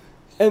makeup,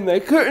 and the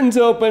curtains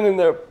open, and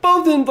they're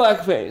both in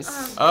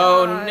blackface.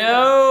 Oh God.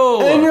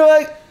 no! And you're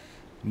like,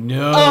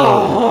 No.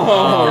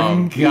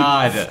 Oh,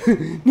 God.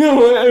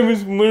 no, I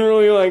was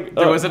literally like...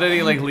 There wasn't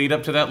any like lead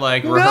up to that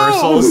like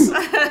rehearsals.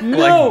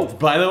 No! Like,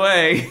 by the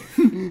way,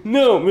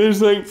 No,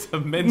 there's like... a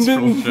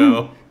minstrel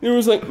show. There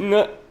was like,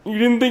 no, you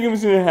didn't think it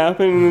was going to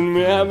happen, and then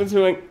when it happens,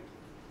 you're like,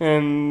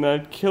 and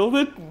that killed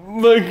it?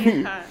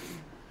 Like,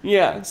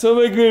 yeah, so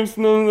like there's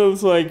none of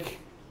those like...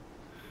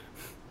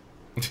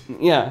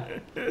 Yeah.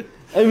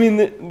 I mean,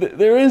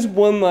 there is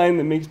one line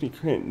that makes me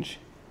cringe.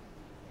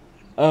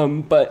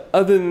 But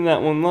other than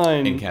that one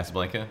line... In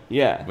Casablanca?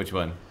 Yeah. Which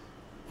one?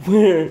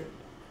 Where,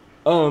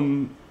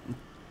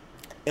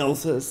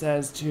 Elsa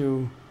says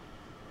to,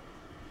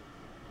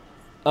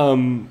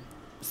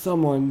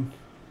 someone,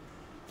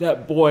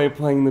 that boy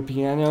playing the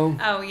piano.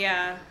 Oh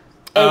yeah.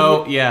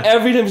 Oh, yeah.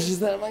 Every time she's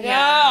that, I'm like, Yeah.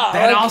 ah!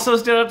 That like, also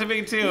stood out to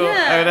me too.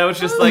 Yeah. And I was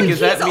just Oh, like, is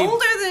that he's me?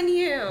 older than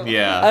you?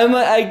 Yeah. I'm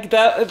like,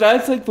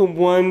 that's like the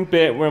one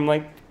bit where I'm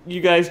like,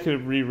 you guys could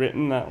have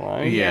rewritten that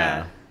line.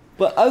 Yeah.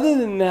 But other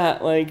than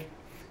that, like,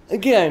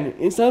 again,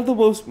 it's not the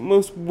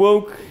most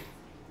woke,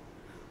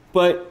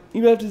 but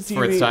you have to see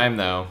For its time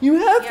though. You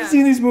have to Yeah.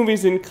 see these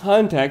movies in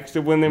context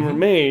of when they were Mhm.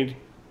 made,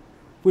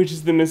 which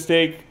is the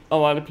mistake a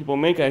lot of people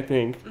make, I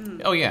think.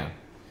 Oh yeah.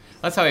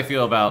 That's how I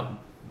feel about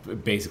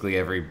basically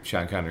every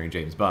Sean Connery and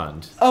James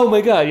Bond. Oh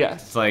my god,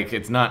 yes. It's like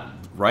it's not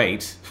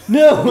right.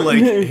 No.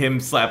 Like him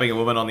slapping a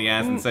woman on the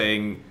ass and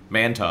saying,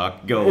 "Man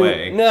talk, go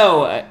away."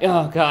 No.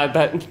 Oh god,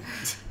 that.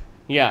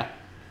 Yeah.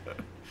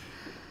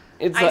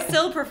 It's I like-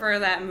 still prefer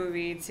that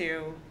movie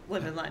to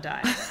Live and Let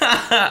Die.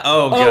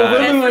 Oh god.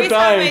 Live and Every Let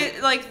time,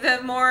 Die.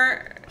 the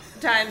more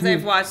times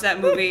I've watched that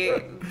movie,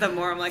 the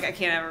more I'm like, I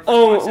can't ever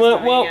Oh, watch this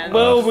movie again.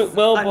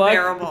 well,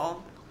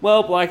 Unbearable.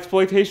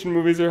 blaxploitation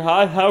movies are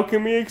hot. How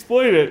can we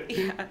exploit it?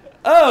 Yeah.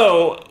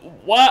 Oh,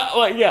 what?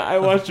 Well, yeah, I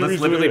watched it Let's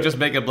recently. literally just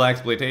make a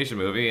blaxploitation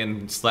movie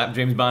and slap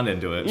James Bond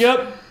into it.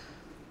 Yep.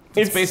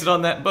 It's based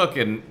on that book,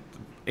 and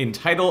in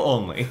title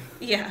only.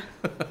 Yeah.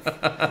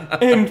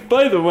 And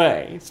by the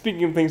way,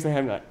 speaking of things that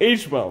have not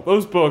aged well,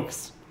 those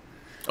books.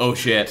 Oh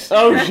shit.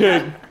 Oh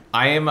shit.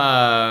 I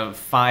am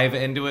 5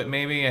 into it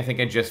maybe. I think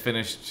I just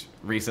finished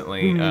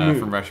recently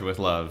From Russia with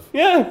Love.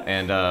 Yeah.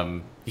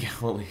 And yeah,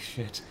 holy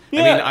shit.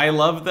 Yeah. I mean, I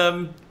love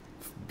them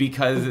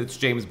because it's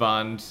James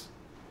Bond,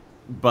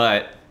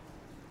 but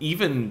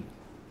even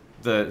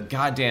the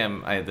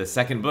goddamn the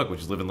second book,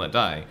 which is Live and Let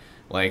Die,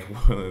 like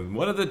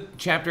one of the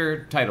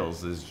chapter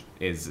titles is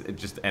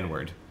just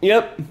N-word.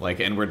 Yep. Like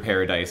N-word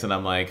Paradise, and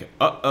I'm like,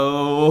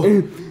 uh-oh.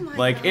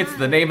 Like, it's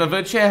the name of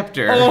a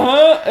chapter.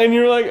 Uh-huh. And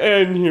you're like,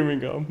 and here we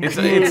go. It's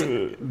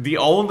the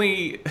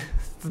only...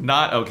 It's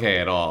not okay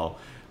at all.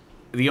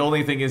 The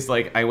only thing is,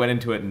 like, I went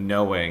into it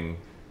knowing...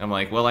 I'm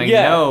like, well, I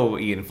know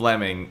Ian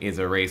Fleming is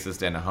a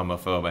racist and a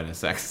homophobe and a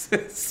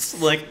sexist.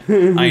 Like,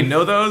 I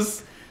know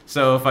those...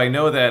 So if I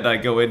know that, I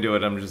go into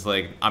it, I'm just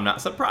like, I'm not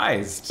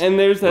surprised And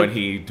there's that... when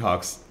he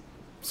talks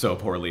so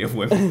poorly of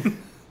women.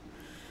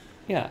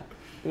 Yeah.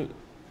 But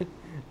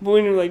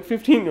when you're like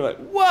 15, you're like,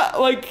 what?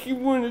 Like, you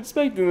weren't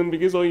expecting them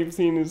because all you've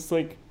seen is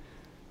like...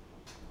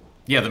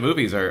 Yeah, the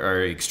movies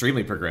are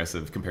extremely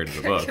progressive compared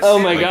to the books. Oh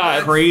my Like,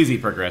 God. Crazy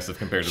progressive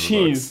compared to the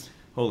Jeez. books.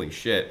 Holy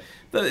shit.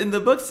 In the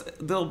books,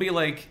 there'll be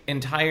like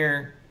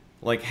entire,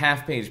 like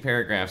half-page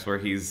paragraphs where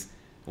he's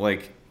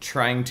like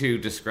trying to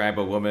describe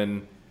a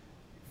woman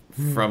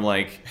from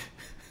like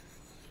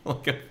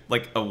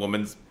a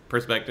woman's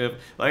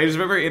perspective. Like, I just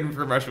remember in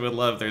From Russia with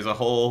Love, there's a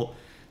whole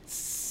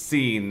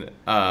scene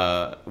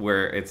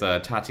where it's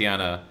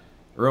Tatiana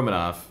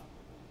Romanoff,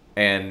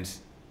 and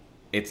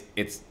it's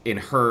in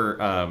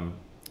her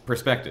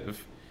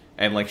perspective,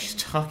 and like she's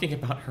talking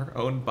about her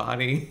own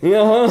body.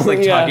 It's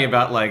like talking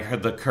about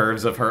like the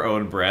curves of her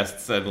own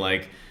breasts and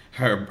like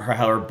how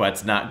her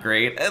butt's not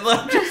great, and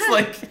I'm just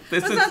like,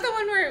 this Was is that the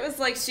one where it was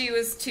like she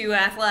was too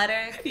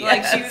athletic? Yes.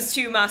 Like she was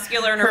too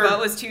muscular and her butt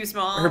was too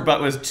small? her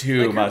butt was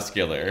too Like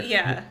muscular.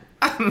 Yeah.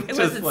 It Just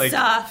wasn't like,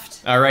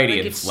 soft. alright, like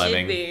Ian it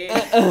Fleming.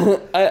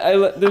 should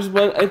be. There's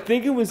one, I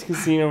think it was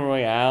Casino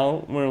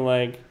Royale, where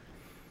like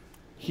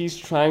he's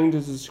trying to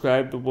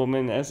describe the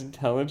woman as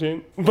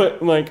intelligent,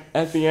 but like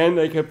at the end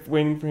I kept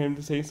waiting for him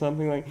to say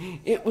something like,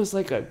 it was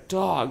like a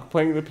dog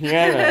playing the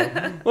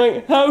piano.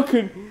 Like, how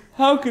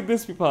could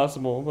this be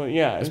possible? But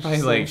yeah, It's it's probably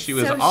just like she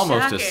was So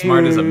almost as shocking.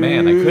 smart as a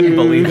man. I couldn't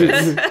believe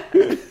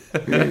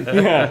it.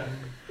 yeah.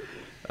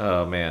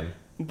 Oh man.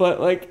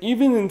 But like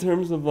even in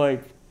terms of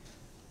like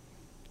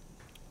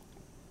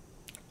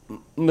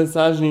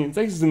misogyny and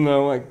sexism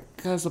though, like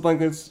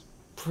Casablanca's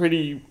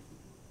pretty,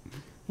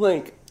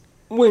 like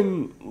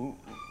when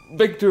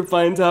Victor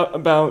finds out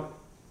about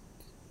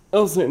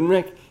Elsa and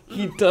Rick,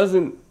 he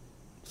doesn't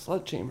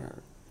slut shame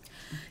her.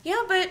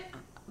 Yeah, but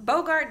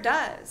Bogart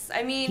does.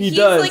 I mean, He he's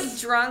does. like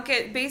drunk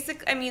at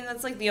I mean,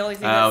 that's like the only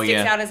thing Oh, that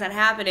sticks yeah. out as that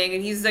happening,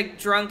 and he's like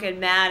drunk and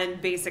mad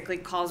and basically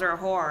calls her a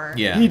whore.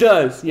 Yeah. He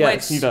does,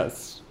 yes, Which- he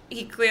does.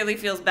 He clearly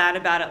feels bad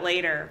about it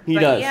later. He but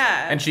does.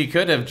 Yeah. And she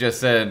could have just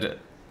said,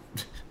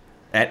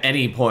 at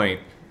any point,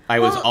 I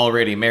was Well-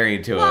 already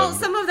married to Well, him.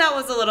 some of that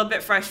was a little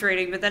bit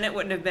frustrating, but then it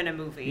wouldn't have been a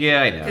movie.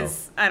 Yeah, I know.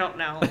 Because I don't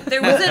know.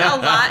 There wasn't a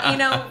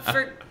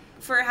lot,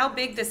 for how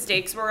big the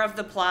stakes were of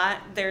the plot,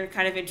 they're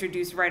kind of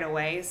introduced right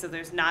away, so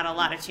there's not a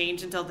lot of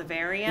change until the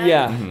very end.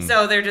 Yeah. Mm-hmm.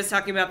 So they're just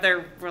talking about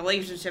their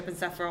relationship and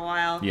stuff for a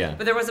while. Yeah.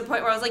 But there was a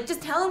point where I was like,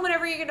 just tell him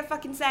whatever you're gonna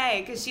fucking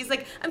say, because she's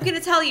like, I'm gonna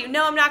tell you.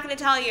 No, I'm not gonna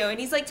tell you. And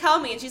he's like, tell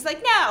me. And she's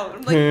like, no.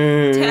 I'm like,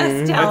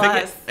 just tell I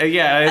think us.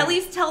 yeah. At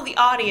least tell the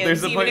audience,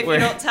 There's a even point if where-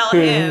 you don't tell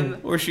him.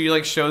 Where she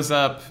like shows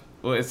up.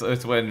 Well, it's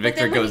when But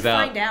Victor then when goes you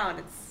out. find out,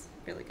 it's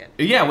really good.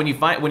 Yeah, when you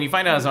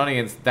find out as an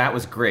audience, that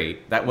was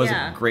great. That was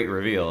Yeah. a great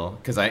reveal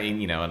because I'm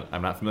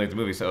not familiar with the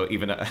movie, so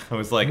even I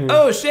was like,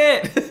 oh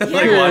shit, like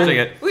Yeah. watching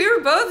it. We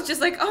were both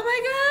just like, oh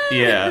my god.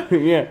 Yeah.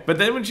 Yeah. But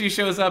then when she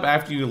shows up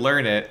after you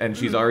learn it, and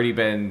she's already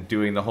been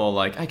doing the whole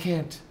like, I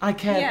can't.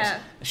 Yeah.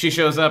 She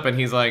shows up and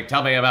he's like,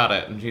 tell me about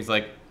it, and she's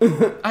like,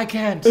 I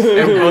can't.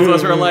 And both of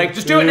us were like,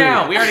 just do it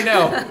now. We already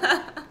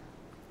know.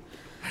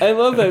 I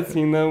love that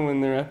scene though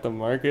when they're at the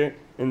market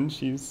and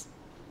she's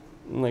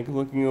like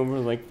looking over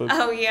like the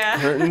Oh yeah.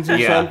 curtains or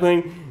Yeah.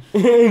 something.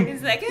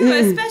 He's like, ooh,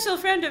 a special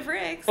friend of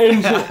Rick's.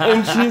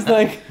 And she's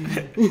like,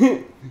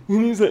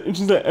 and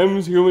she's like, I'm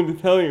just going to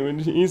tell you.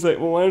 And he's like,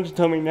 well, why don't you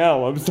tell me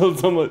now? I'm still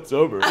somewhat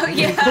sober. Oh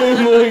yeah.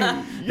 I'm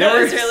like, There That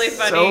were was really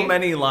funny. so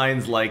many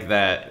lines like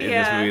that in this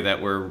Yeah. movie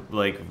that were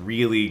like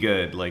really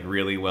good, like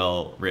really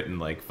well written,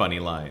 like funny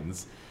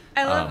lines.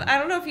 I love. Um, I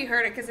don't know if you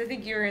heard it because I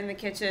think you were in the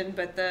kitchen,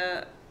 but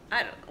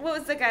what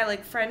was the guy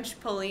like French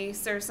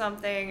police or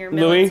something or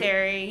Louis?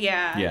 military?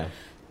 Yeah. Yeah.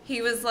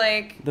 He was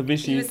like, The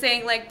Vichy. he was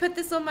saying like, put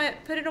it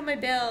on my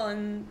bill,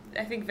 and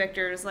I think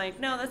Victor was like,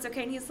 no, that's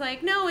okay, and he's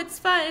like, no, it's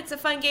fun, it's a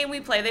fun game we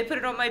play. They put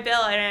it on my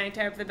bill, and I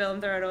tear up the bill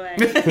and throw it away.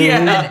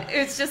 Yeah. And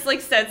it's just like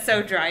said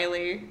so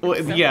dryly. Well,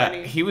 It's so yeah,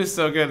 funny. he was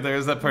so good. There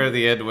was that part at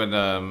the end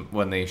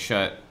when they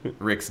shut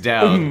Rick's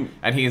down,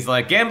 and he's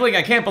like, "Gambling,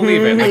 I can't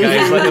believe it."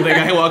 The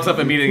guy walks up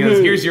immediately and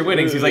goes, "Here's your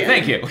winnings." He's like,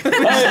 "Thank you." Just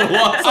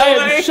walks I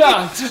away. am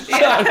shocked.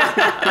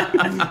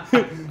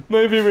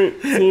 My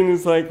favorite scene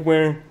is like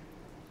where,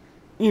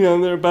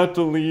 they're about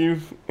to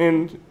leave,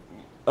 and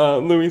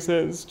Louis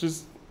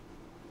says,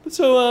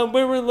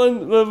 where were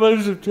the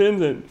Letters of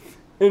Transit?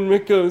 And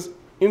Rick goes,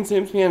 in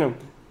Sam's piano.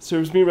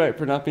 Serves me right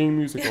for not being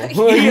musical.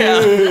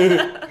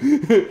 Yeah.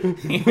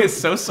 He is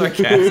so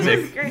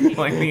sarcastic, Great.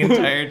 like the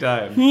entire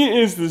time.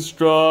 He is the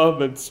straw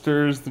that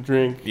stirs the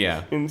drink.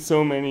 Yeah. In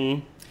so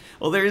many.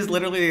 Well, there is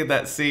literally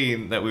that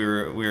scene that we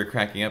were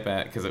cracking up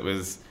at because it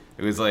was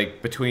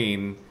like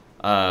between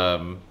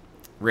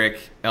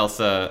Rick,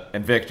 Elsa,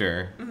 and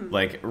Victor,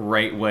 like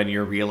right when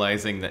you're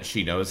realizing that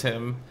she knows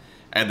him.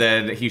 And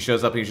then he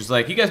shows up and he's just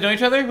like, you guys know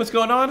each other? What's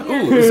going on?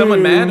 Ooh, is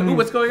someone mad? Ooh,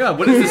 what's going on?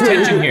 What is this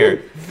tension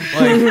here?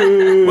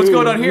 Like, what's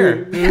going on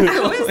here? I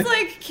was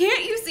like,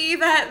 can't you see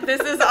that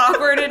this is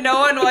awkward and no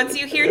one wants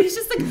you here? And he's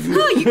just like,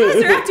 oh, you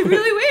guys are acting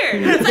really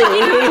weird. It's like you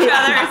know each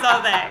other or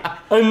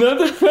something.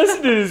 Another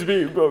precedent is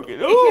being broken.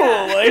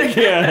 Oh,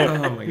 yeah.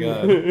 Oh my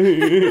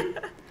god.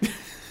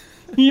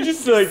 He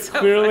just like So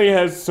clearly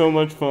has so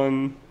much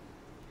fun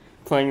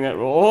playing that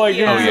role. Like,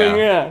 Yeah. he's Oh, like,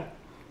 yeah.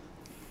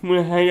 I'm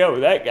gonna hang out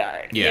with that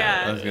guy.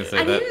 Yeah, I was gonna say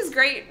and that. he was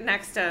great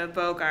next to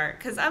Bogart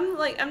because I'm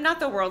not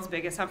the world's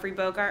biggest Humphrey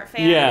Bogart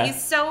fan. Yeah.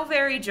 He's so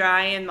very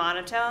dry and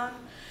monotone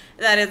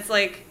that it's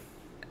like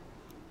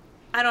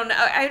I don't know.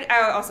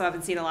 I also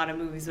haven't seen a lot of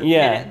movies with him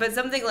in it, but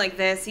something like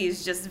this,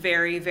 he's just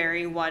very,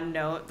 very one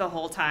note the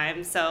whole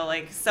time. So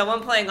like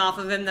someone playing off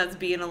of him that's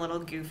being a little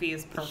goofy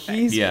is perfect.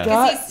 He's Yeah.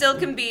 Because got he still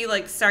can be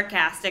like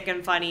sarcastic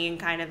and funny and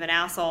kind of an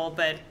asshole,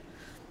 but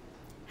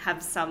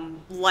have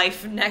some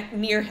life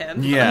near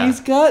him. Yeah.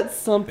 He's got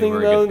something They were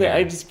a though good that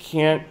I pair. just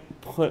can't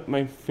put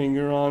my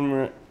finger on.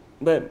 Where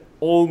that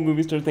old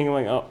movie started thinking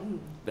like, oh,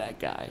 that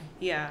guy.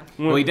 Yeah.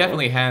 Well, he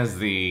definitely has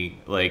the,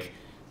 like,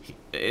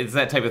 it's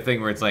that type of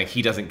thing where it's like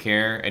he doesn't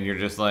care, and you're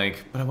just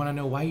like, but I want to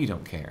know why you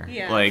don't care.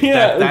 Yeah. Like,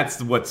 Yeah.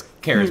 that's what's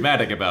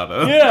charismatic about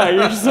him. Yeah,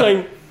 you're just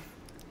like,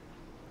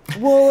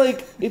 well,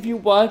 like if you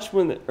watch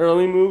one of the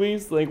early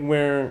movies, like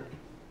where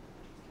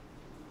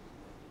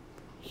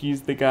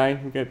he's the guy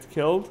who gets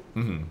killed,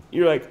 Mm-hmm.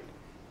 you're like,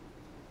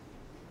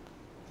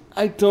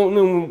 I don't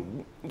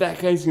know, that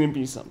guy's gonna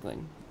be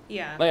something.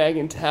 Yeah. Like I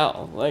can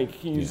tell, like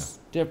he's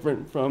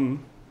different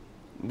from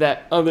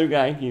that other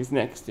guy he's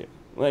next to.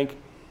 Like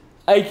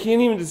I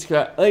can't even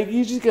describe. Like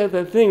he's just got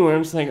that thing where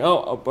I'm just like,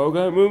 oh, a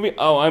Bogart movie?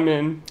 Oh, I'm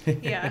in.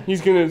 Yeah.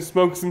 He's gonna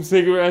smoke some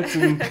cigarettes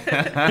and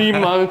be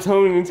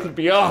monotone, and it's gonna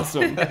be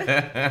awesome.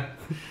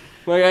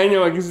 Like I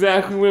know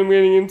exactly what I'm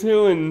getting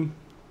into, and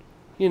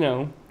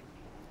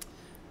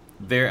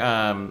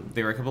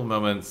There were a couple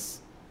moments,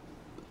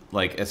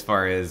 like, as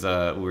far as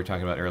we were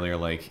talking about earlier,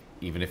 like,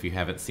 even if you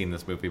haven't seen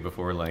this movie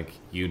before, like,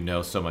 you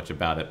know so much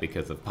about it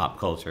because of pop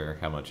culture,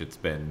 how much it's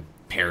been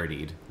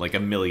parodied, like, a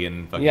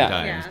million fucking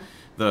times. Yeah.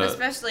 The,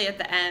 Especially at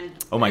the end.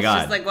 Oh my it's God.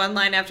 just like one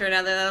line after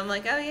another that I'm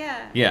like, oh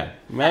yeah. yeah.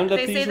 round up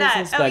They the say usual that.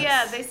 suspects. Oh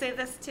yeah, they say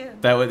this too.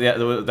 That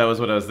was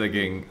what I was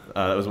thinking.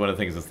 That was one of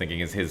the things I was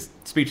thinking is his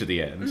speech at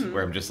the end,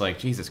 where I'm just like,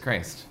 Jesus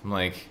Christ. I'm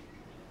like,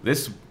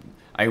 this,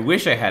 I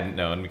wish I hadn't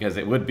known because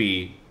it would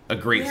be a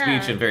great Yeah.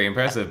 speech and very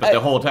impressive, but the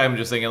whole time I'm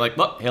just thinking like,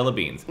 oh, hail of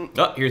beans.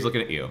 Oh, here's looking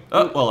at you.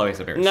 Oh, well, I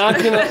bears. Not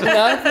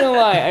gonna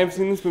lie, I've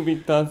seen this movie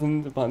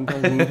dozens upon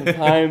dozens of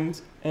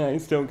times, and I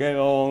still get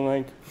all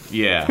like,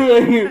 Yeah.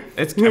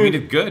 It's good.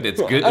 It's good.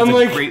 It's I'm a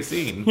like, great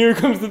scene. here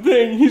comes the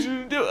thing. You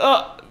should do.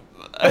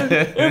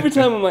 Every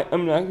time I'm like,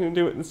 I'm not gonna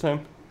do it this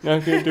time.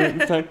 Not gonna do it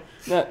this time.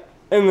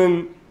 And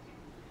then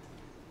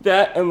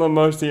that and La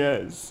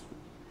Marseillaise.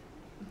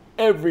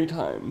 Every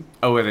time.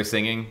 Oh, where they're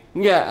singing?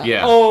 Yeah.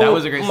 Yeah, Oh that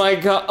was a great my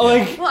god. Yeah.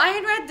 Like. Well, I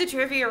had read the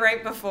trivia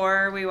right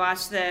before we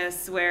watched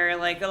this, where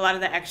like a lot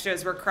of the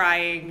extras were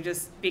crying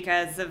just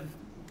because of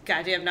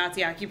goddamn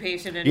Nazi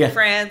occupation in Yeah.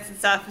 France and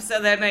stuff.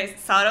 So then I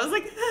saw it, I was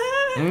like,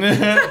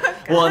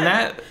 Well, and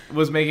that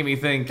was making me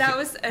think. that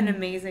was an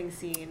amazing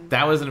scene.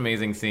 That was an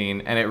amazing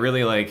scene, and it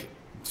really, like,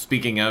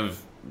 speaking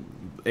of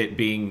it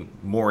being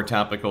more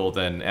topical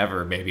than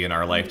ever, maybe in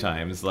our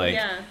lifetimes, like,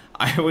 Yeah.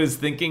 I was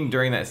thinking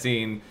during that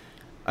scene,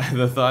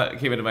 the thought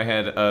came into my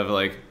head of,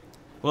 like,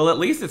 well, at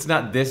least it's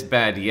not this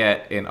bad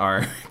yet in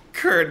our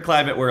current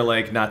climate where,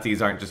 like,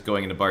 Nazis aren't just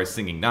going into bars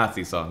singing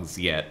Nazi songs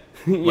yet.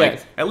 Like,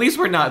 Yes. at least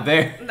we're not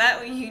there.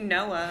 That you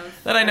know of.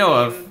 That I know mean,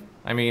 of.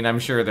 I mean, I'm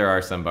sure there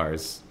are some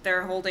bars.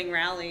 They're holding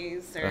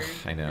rallies or Ugh,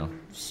 I know. and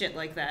shit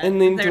like that. And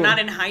they They're don't- not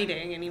in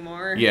hiding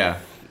anymore. Yeah.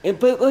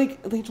 But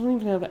like, they don't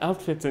even have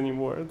outfits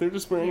anymore. They're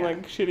just wearing Yeah.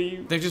 like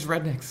shitty. They're just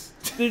rednecks.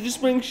 They're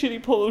just wearing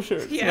shitty polo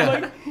shirts.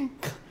 Yeah.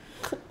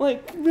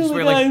 Like Just,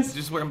 really, wearing, guys.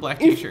 just wearing black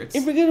if, t-shirts.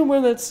 if we're gonna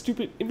wear that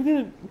stupid, if we're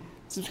gonna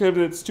subscribe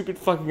to that stupid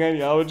fucking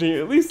ideology,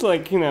 at least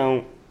like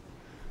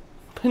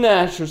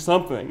panache or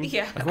something.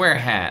 Yeah. Like, wear a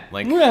hat.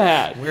 Like, Wear a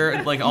hat.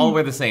 we're, like, all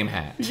wear the same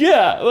hat.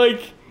 Yeah,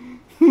 like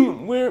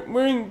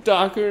wearing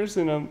Dockers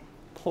and a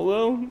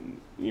polo.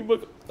 You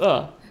look.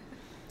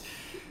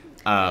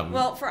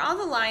 Well, for all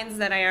the lines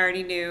that I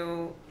already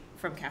knew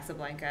from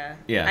Casablanca.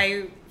 Yeah.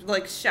 I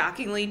like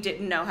shockingly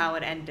didn't know how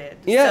it ended.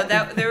 Yeah. So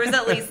that there was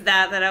at least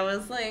that I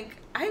was like,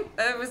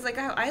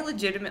 I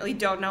legitimately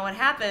don't know what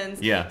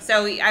happens. Yeah.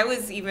 So I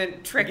was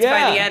even tricked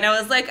Yeah. by the end. I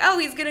was like, oh,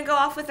 he's gonna go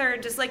off with her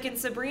just like in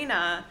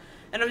Sabrina.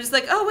 And I'm just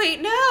like, oh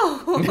wait, no.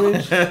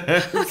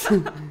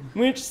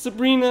 Which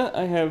Sabrina,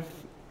 I have.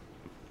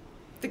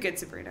 The good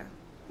Sabrina.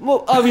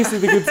 Well, obviously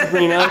the good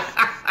Sabrina,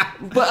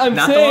 but I'm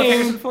Not the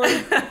location saying for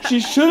it? she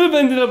should have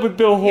ended up with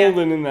Bill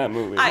Holden in that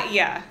movie.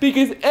 Yeah.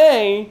 Because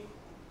A,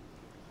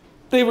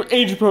 they were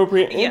age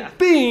appropriate, and Yeah.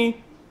 B,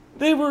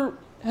 they were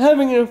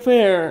having an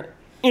affair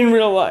in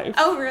real life.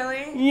 Oh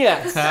really?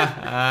 Yes.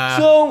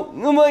 So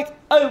I'm like,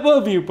 I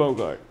love you,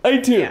 Bogart. I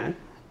do. Yeah.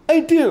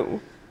 I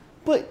do.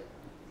 But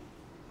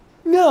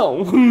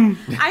no.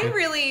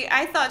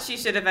 I thought she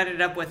should have ended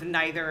up with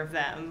neither of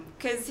them.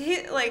 Because,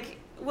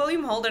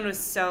 William Holden was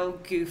so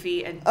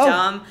goofy and Oh.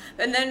 dumb.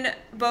 And then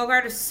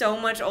Bogart is so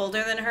much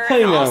older than her. I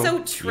And know. also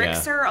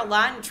tricks Yeah. her a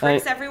lot and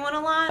tricks everyone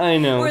a lot. I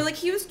know. Where,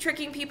 he was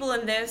tricking people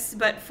in this,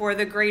 but for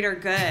the greater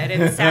good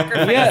and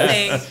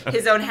sacrificing Yes.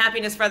 his own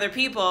happiness for other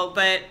people.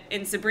 But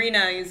in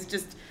Sabrina, he's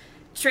just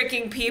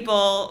tricking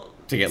people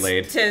To get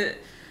laid.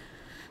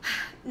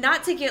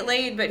 Not to get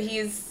laid, but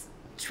he's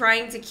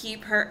trying to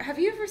keep her. Have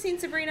you ever seen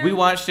Sabrina? We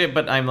watched it,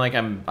 but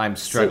I'm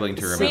struggling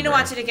to I remember. need to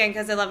watch it again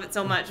because I love it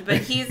so much. But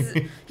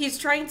he's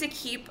trying to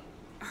keep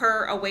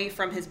her away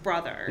from his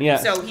brother.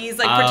 Yes. So he's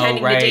Oh,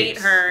 pretending right. to date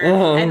her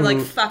Oh.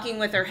 and fucking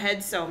with her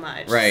head so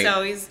much. Right.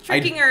 So he's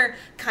tricking her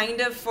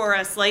kind of for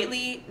a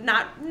slightly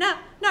not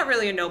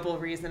really a noble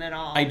reason at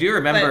all. I do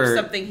remember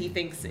but something he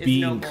thinks is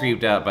being noble.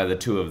 creeped out by the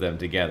two of them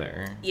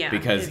together. Yeah,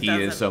 Because it he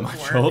is doesn't so much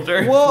work.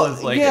 older. Well,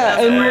 It's like- yeah,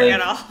 doesn't and work like,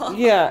 at all.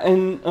 yeah,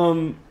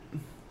 and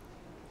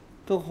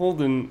Bill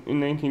Holden in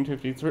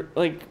 1953.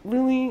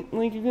 Really?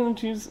 You're gonna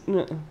choose?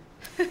 No.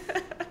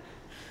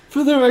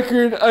 For the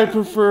record, I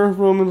prefer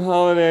Roman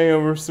Holiday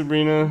over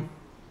Sabrina.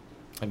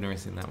 I've never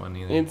seen that one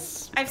either.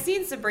 It's I've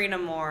seen Sabrina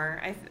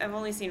more. I've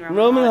only seen Roman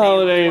Roman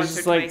Holiday once is or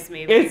just twice,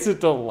 maybe. it's a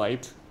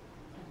delight.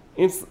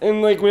 It's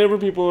and whenever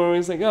people are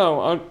always like,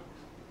 oh,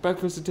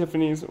 Breakfast at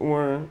Tiffany's,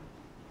 or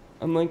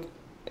I'm like,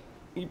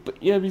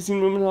 yeah, have you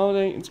seen Roman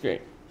Holiday? It's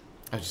great.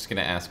 I was just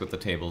gonna ask what the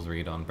tables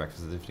read on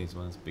Breakfast at Tiffany's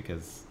was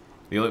because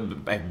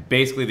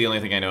basically the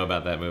only thing I know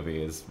about that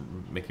movie is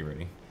Mickey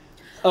Rooney.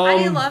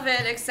 I love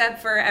it,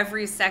 except for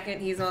every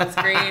second he's on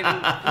screen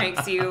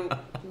makes you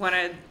want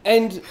to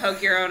and poke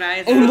your own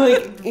eyes And, out,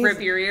 like, rip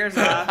your ears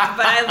off.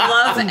 But I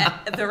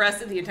love the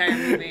rest of the entire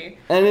movie.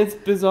 and it's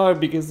bizarre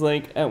because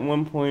at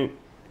one point,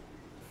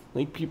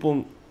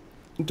 people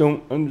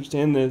don't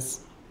understand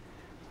this.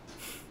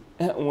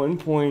 At one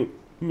point,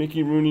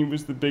 Mickey Rooney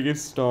was the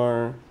biggest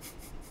star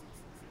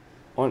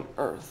on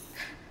Earth.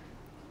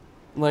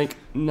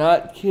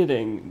 Not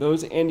kidding.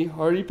 Those Andy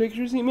Hardy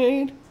pictures he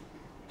made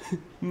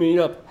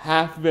up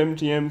half of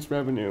MGM's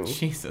revenue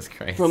Jesus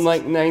Christ. from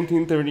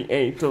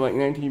 1938 to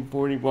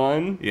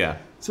 1941. Yeah.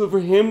 So for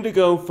him to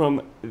go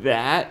from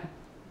that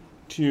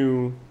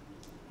to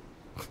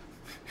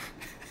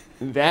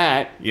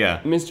that, Yeah.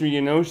 Mr.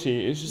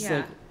 Yanoshi is just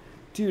Yeah.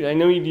 dude, I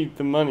know you need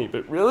the money,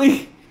 but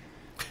really?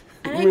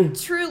 And I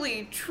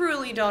truly,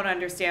 truly don't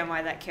understand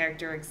why that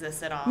character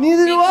exists at all.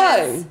 Neither do I.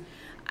 Because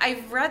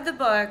I've read the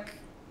book.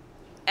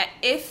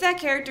 If that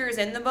character is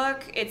in the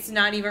book, it's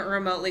not even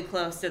remotely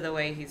close to the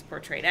way he's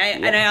portrayed.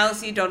 And I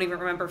honestly don't even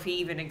remember if he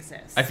even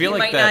exists. I feel he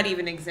like might that not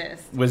even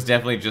exist. Was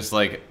definitely just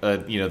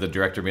the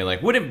director being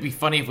like, wouldn't it be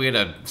funny if we had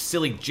a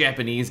silly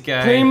Japanese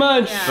guy? Pretty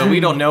much. Yeah. But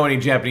we don't know any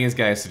Japanese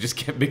guys, so just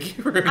get Mickey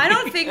Rooney. I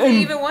don't think they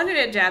even wanted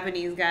a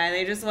Japanese guy.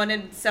 They just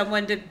wanted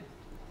someone to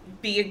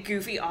be a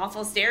goofy,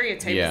 awful stereotype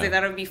because Yeah. they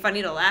thought it would be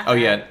funny to laugh Oh at.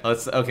 yeah,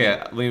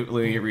 let me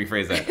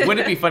rephrase that. Wouldn't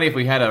it be funny if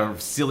we had a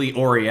silly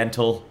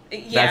Oriental?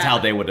 That's Yeah, how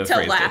they would have to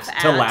phrased laugh it.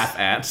 at. To laugh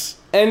at.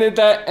 And at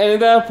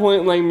that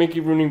point, Mickey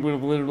Rooney would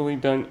have literally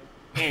done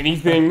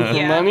anything for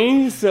Yeah.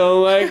 money.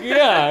 So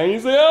yeah, and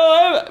he's like,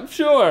 oh, I'm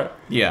sure.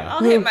 Yeah.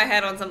 I'll hit my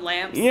head on some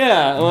lamps.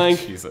 Yeah,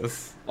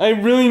 Jesus. I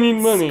really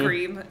need money.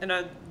 Scream in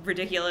a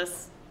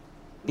ridiculous,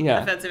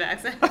 Yeah, offensive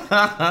accent.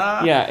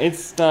 yeah,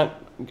 it's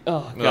not.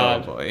 Oh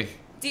God. Oh boy.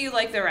 Do you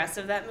like the rest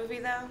of that movie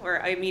though, or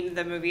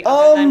the movie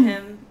other than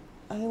him?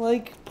 I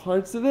like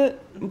parts of it,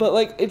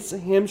 but it's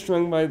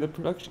hamstrung by the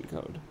production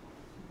code.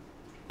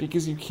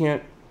 Because you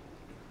can't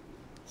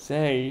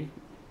say,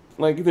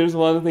 there's a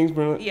lot of things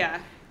where, Yeah.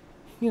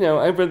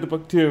 I've read the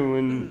book too,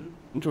 and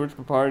George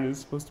Papard is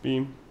supposed to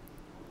be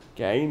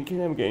gay, and you can't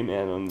have a gay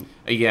man on.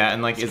 Yeah,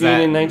 and is Screen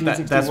in that's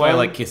why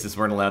 1961? kisses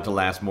weren't allowed to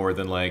last more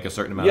than a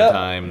certain amount Yep. of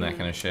time, and that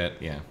kind of shit.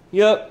 Yeah.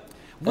 Yep.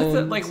 What the,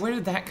 And where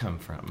did that come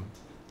from?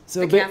 so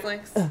The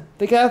Catholics.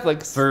 The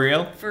Catholics. For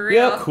real? For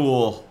real. Yep.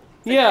 Cool.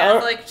 yeah.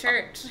 Catholic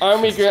Church.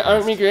 Aren't we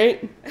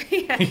great?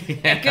 Yeah.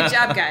 Good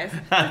job, guys.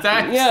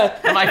 That's Yeah.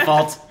 my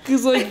fault.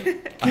 Because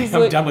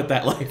I'm done with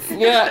that life.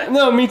 yeah,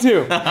 no, me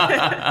too.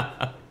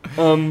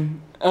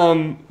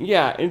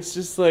 Yeah, it's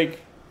just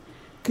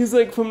because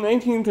from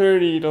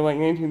 1930 to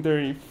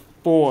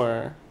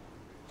 1934,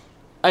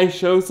 I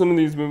show some of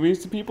these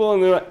movies to people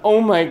and they're like,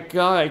 oh my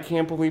God, I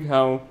can't believe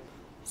how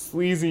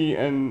sleazy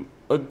and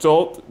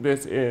adult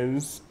this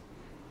is.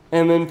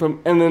 And then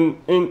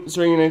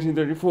starting in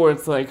 1934,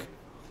 it's like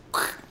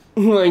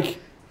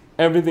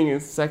everything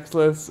is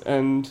sexless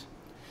and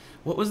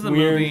What was the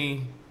weird.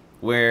 movie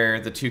where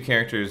the two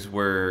characters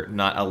were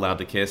not allowed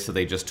to kiss, so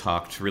they just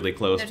talked really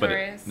close?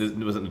 Notorious. But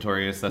was it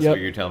Notorious? That's Yep. what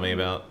you're telling me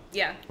about?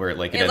 Yeah. Where it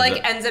It ends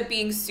up... ends up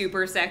being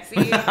super sexy.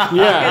 Because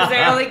Yeah.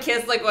 they only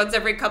kiss like once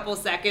every couple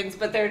seconds,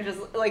 but they're just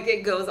like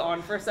it goes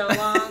on for so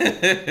long. and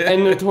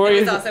It's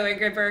Notorious also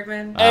Ingrid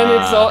Bergman. and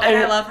it's all And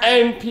I love her.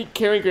 and Pete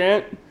Cary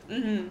Grant.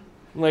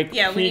 Like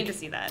Yeah, we peak- need to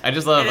see that. I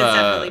just love, It is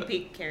definitely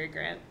peak Cary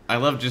Grant. I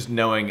love just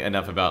knowing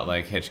enough about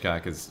like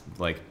Hitchcock as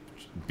like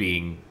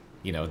being,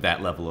 you know,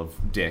 that level of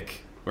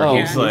dick. Where Oh,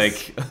 he's yeah.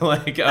 like, that's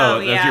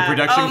your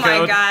production oh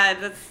code? my god,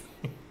 that's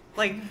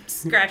like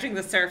scratching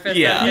the surface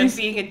Yeah. of him He's-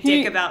 being a dick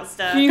he- about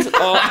stuff.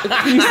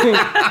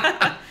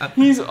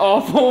 He's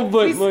awful,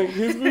 but like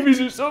his movies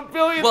are so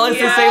brilliant. Well, it's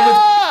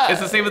Yeah.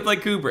 the same with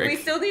like Kubrick. We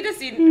still need to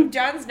see.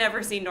 John's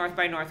never seen North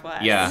by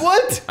Northwest. Yeah.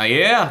 What?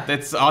 Yeah,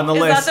 that's on the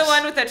Is list. that the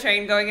one with the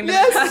train going into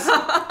Yes!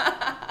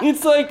 the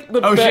It's like the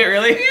Oh best. shit,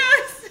 really?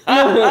 Yes!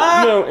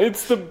 No,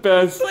 it's the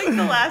best. Like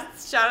the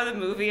last shot of the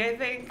movie, I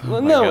think.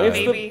 Well, my no, God. it's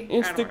Maybe. the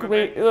it's I the don't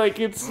great like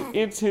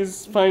it's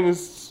his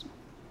finest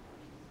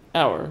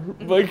hour.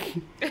 Mm-hmm. Like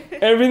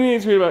everything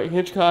that's great about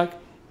Hitchcock,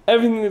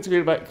 everything that's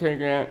great about Cary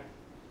Grant,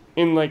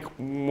 in like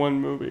one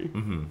movie.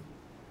 Mm-hmm.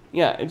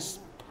 Yeah, it's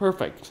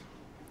perfect.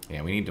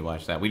 Yeah, we need to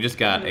watch that. We just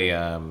got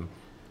a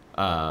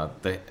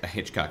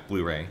Hitchcock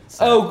Blu-ray.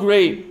 set. Oh,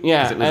 great!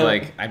 Yeah, 'Cause it was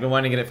like I've been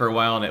wanting to get it for a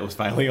while, and it was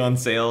finally on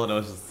sale, and I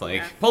was just like,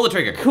 Yeah. pull the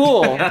trigger.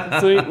 cool.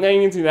 So now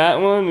you can see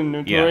that one and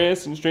Yeah.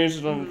 Notorious and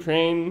Strangers on a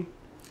Train,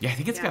 Yeah, I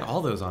think it's got Yeah.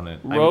 all those on it.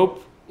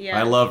 Rope, Yeah.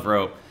 I love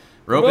Rope.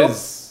 Rope Rope.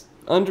 is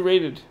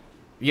underrated.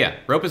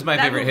 Rope is my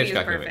That favorite movie is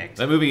Hitchcock movie. perfect.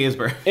 That movie is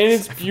perfect. And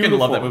it's I fucking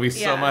love that beautiful. movie so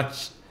Yeah.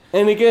 much.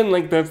 And again,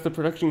 like that's the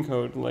production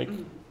code. Like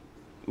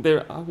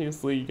they're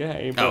obviously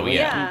gay, but Oh, like,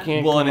 yeah. you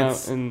can't Well, come and out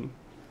it's- and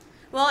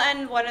Well,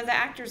 and one of the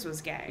actors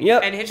was gay.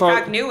 Yep, And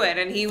Hitchcock Far- knew it,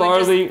 and he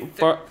Farley would just...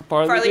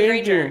 Farley Farley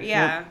Granger, Yep.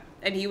 yeah.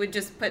 And he would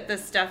just put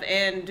this stuff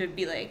in to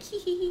be like, hee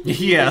hee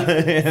hee. Yeah, Sneak,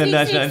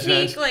 nudge, sneak, nudge,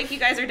 sneak. nudge. Like, you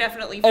guys are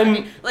definitely And-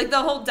 fucking. Like, the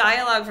whole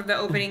dialogue from the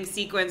opening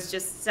sequence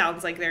just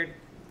sounds like they're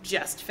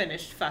just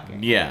finished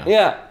fucking. Yeah.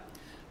 Yeah.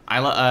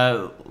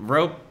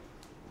 Rope.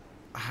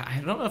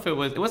 I don't know if it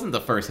wasn't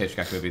the first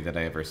Hitchcock movie that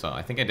I ever saw.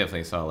 I think I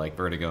definitely saw like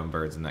Vertigo and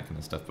Birds and that kind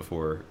of stuff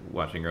before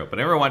watching Rope. But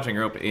I remember watching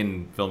Rope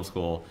in film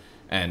school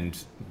and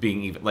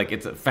being even like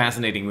it's a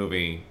fascinating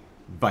movie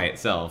by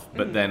itself.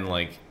 But then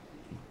like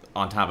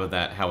on top of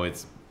that, how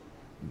it's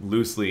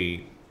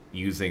loosely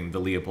using the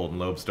Leopold and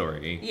Loeb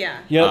story Yeah.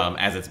 Yep.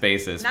 as its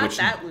basis. Not which,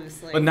 that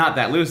loosely. But not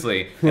that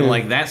loosely. And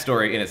like that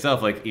story in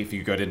itself, like if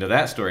you got into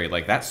that story,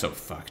 like that's so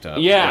fucked up.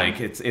 Yeah. Like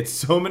it's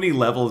so many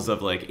levels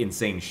of like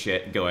insane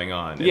shit going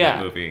on in Yeah.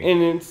 that movie.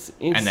 And it's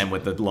And then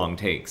with the long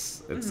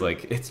takes, it's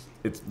like it's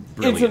it's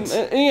brilliant.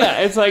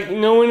 it's like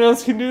no one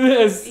else can do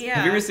this. Yeah.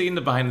 Have you ever seen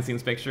the behind the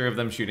scenes picture of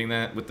them shooting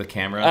that with the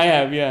camera? I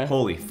have, yeah.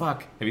 Holy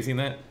fuck. Have you seen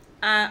that?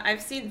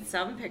 I've seen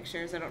some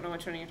pictures. I don't know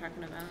which one you're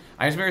talking about.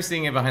 I just remember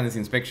seeing a behind the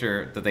scenes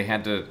picture that they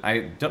had to. I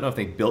don't know if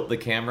they built the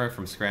camera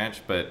from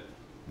scratch, but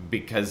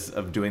because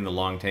of doing the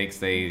long takes,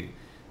 they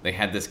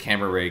had this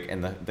camera rig,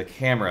 and the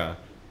camera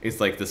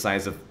is like the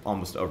size of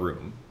almost a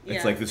room. It's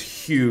Yeah. like this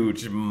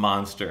huge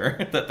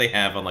monster that they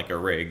have on like a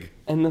rig.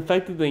 And the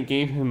fact that they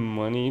gave him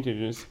money to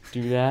just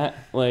do that,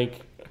 like,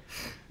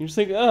 you're just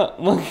like, oh,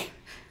 like,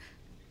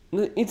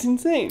 it's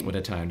insane. What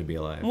a time to be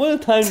alive. What a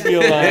time to be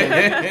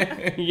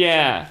alive.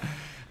 Yeah.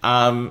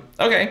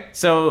 Okay,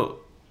 so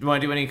you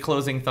want to do any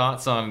closing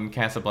thoughts on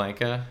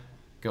Casablanca?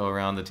 Go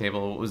around the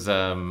table.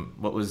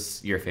 What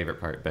was your favorite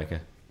part,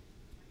 Becca?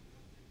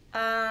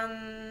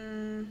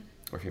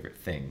 Or favorite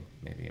thing,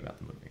 maybe, about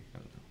the movie? I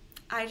don't know.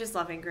 I just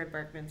love Ingrid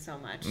Bergman so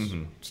much.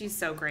 Mhm. She's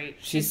so great.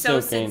 She's She's so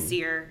so great.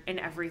 sincere in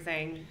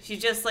everything.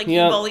 She's just like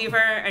Yep. you believe her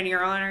and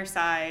you're on her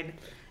side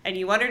and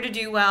you want her to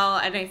do well.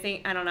 And I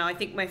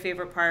think my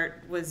favorite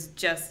part was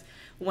just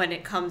when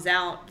it comes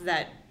out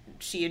that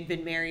she had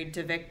been married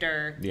to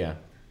Victor Yeah.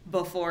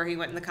 before he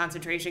went in the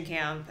concentration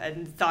camp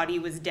and thought he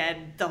was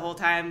dead the whole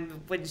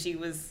time when she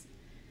was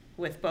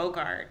with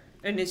Bogart.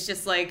 And it's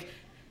just like,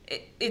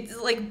 it's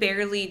like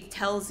barely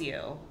tells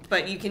you,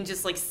 but you can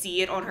just like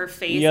see it on her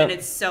face Yep. and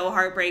it's so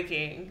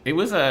heartbreaking.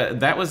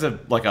 That was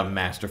a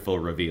masterful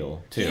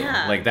reveal too.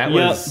 Yeah. Like that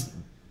Yep. was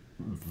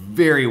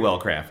very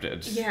well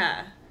crafted.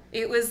 Yeah.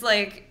 It was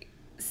like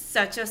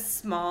such a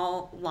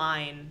small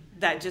line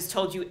that just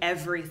told you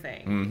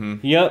everything. Mm-hmm.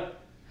 Yep.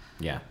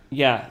 Yeah.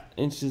 Yeah.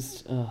 It's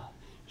just,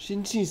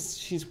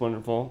 she's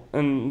wonderful.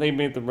 And they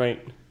made the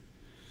right,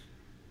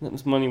 that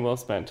was money well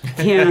spent.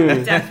 Yeah,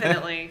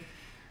 definitely.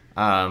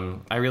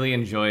 I really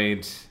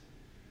enjoyed.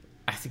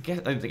 I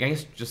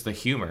guess just the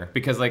humor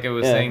because, like I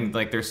was Yeah. saying,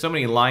 like there's so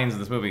many lines in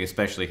this movie,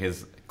 especially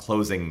his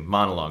closing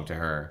monologue to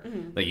her,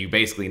 that you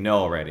basically know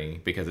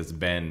already because it's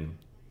been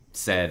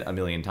said a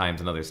million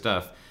times in other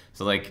stuff.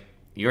 So like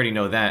you already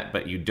know that,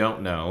 but you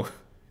don't know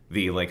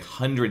the like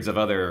hundreds of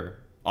other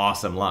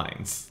awesome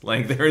lines.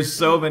 Like there's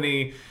so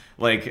many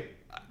like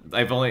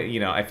I've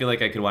only, I feel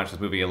like I could watch this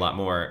movie a lot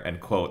more and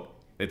quote.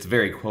 It's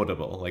very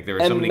quotable. Like there are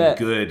so And many that-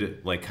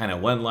 good, like kind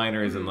of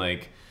one-liners and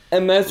like,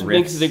 And that's what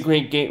makes riffs. it a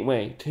great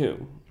gateway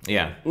too.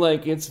 yeah,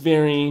 Like it's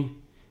very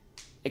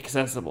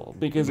accessible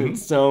because Mm-hmm.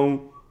 it's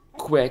so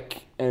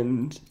quick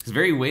and it's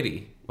very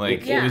witty.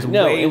 Like Yeah. it was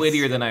No, way it's-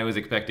 wittier than I was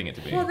expecting it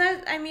to be. Well,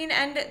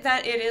 and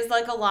that it is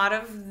like a lot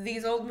of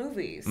these old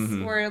movies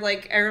Mm-hmm. where,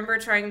 like, I remember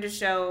trying to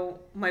show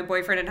my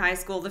boyfriend in high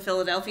school The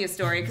Philadelphia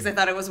Story because I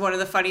thought it was one of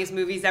the funniest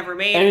movies ever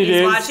made. And And it he's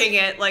is. watching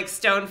it, like,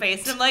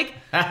 stone-faced. I'm like,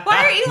 why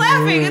aren't you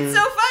laughing? It's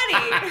so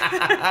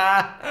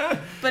funny.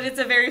 But it's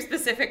a very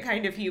specific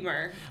kind of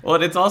humor. Well,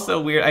 and it's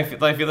also weird. I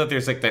feel that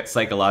there's like that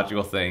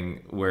psychological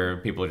thing where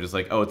people are just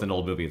like, oh, it's an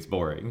old movie, it's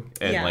boring,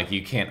 and Yeah. like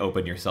you can't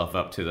open yourself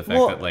up to the fact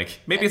Well, that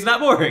like maybe it's not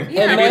boring,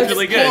 Yeah, maybe it's that's-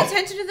 really Pay good.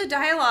 attention to the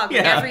dialogue.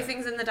 Like, Yeah.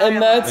 everything's in the dialogue.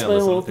 and that's Yeah, my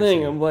listen whole what they're thing.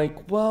 saying. I'm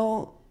like,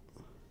 well,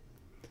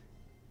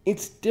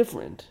 it's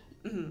different,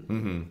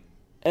 Mm-hmm.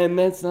 and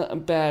that's not a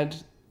bad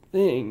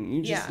thing.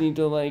 You just Yeah. need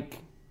to like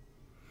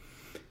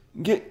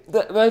get.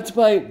 That's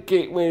why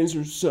gateways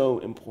are so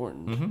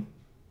important. Mm-hmm.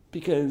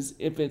 Because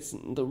if it's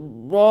the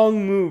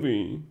wrong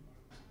movie,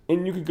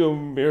 and you could go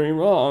very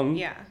wrong.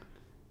 Yeah.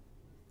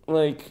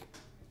 Like,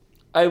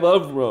 I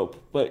love Rope,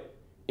 but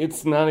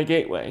it's not a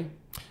gateway.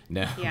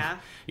 No. Yeah.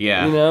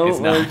 Yeah. You know, it's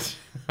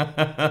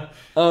not.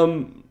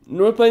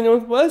 North by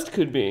Northwest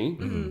could be.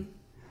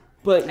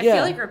 But I yeah.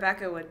 feel like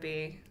Rebecca would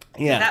be.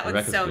 Yeah. That one's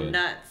Rebecca's so good.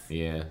 nuts.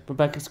 Yeah.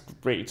 Rebecca's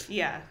great.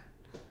 Yeah.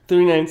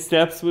 39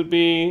 Steps would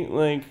be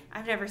like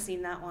I've never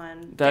seen that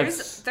one.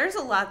 That's- There's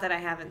a lot that I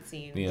haven't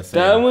seen. Yeah. that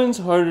Same. one's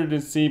harder to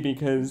see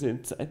because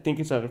I think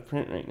it's out of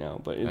print right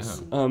now, but it's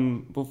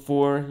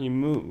before he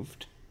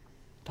moved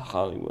to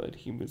Hollywood.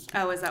 He was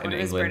Oh, is that In one of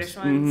his England. British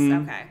ones?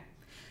 Mhm. Okay.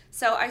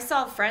 So I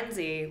saw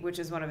Frenzy, which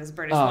is one of his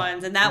British Oh.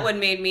 ones, and that one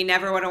made me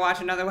never want to watch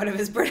another one of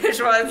his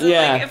British ones.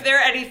 Yeah. Like, if they're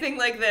anything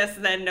like this,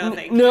 then no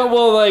thank No, you.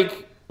 well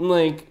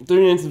like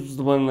 39 Steps was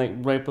the one like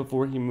right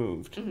before he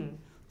moved. Mm-hmm.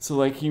 So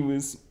like he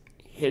was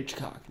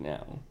Hitchcock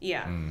now.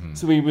 Yeah. Mm-hmm.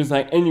 So he was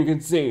like, and you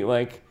could see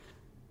like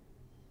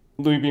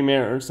Louis B.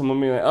 Mayer or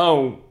someone be like,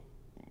 oh,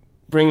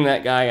 bring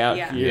that guy out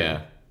Yeah. here.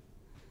 Yeah.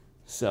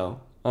 So,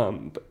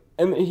 and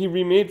he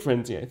remade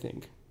Frenzy, I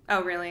think,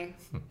 Oh, really?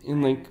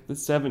 in like the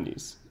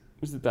 70s.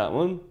 Was it that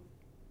one?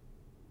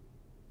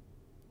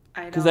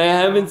 Because don't I know.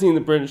 haven't seen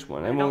the British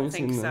one. I I've don't only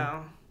think seen the.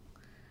 so.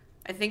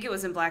 I think it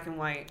was in black and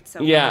white.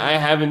 So Yeah, I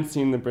haven't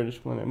seen the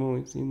British one. I've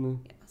only seen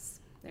Yes.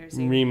 There's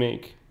the a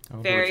remake.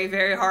 very,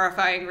 very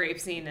horrifying rape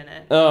scene in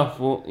it. Oh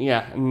well,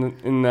 yeah, in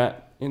the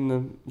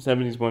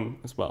 70s one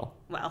as well.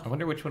 Well, I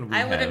wonder which one we I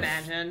have. would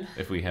imagine.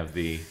 If we have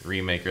the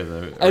remake or the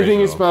original. I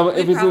think it's probably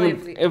We if it's probably in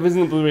have the the- if it's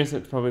in the Blu-ray set,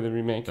 it's probably the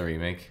remake. the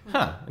remake.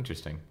 Huh.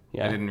 Interesting.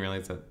 Yeah. I didn't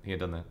realize that he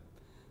had done that.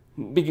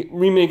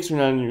 Remakes are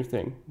not a new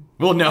thing.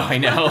 Well, no, I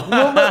know.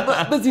 No,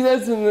 but see,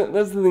 that's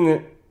the thing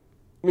that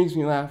makes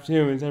me laugh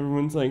too. Is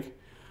everyone's like,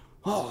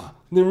 oh,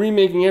 they're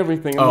remaking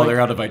everything. I'm oh, like, they're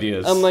out of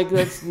ideas. I'm like,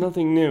 that's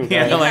nothing new.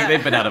 yeah, guys. like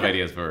they've been out of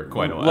ideas for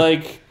quite a while.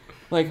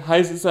 like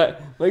High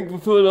Society. Like the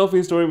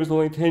Philadelphia Story was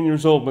only 10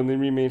 years old when they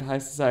remade High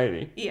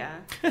Society. Yeah.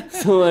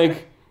 So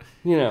like,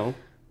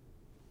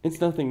 it's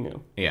nothing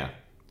new. yeah.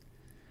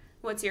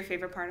 What's your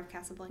favorite part of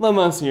Casablanca? La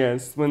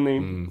Marseillaise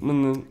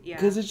when Yeah.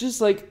 because it's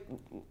just like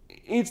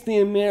it's the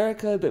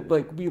America that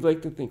like we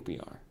like to think we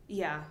are.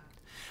 Yeah.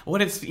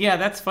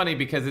 That's funny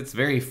because it's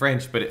very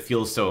French, but it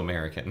feels so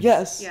American.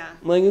 Yes. Yeah.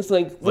 Like it's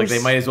like Like they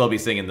we're might as well be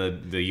singing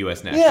the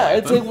U.S. national Yeah,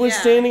 it's anthem. like we're Yeah.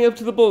 standing up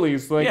to the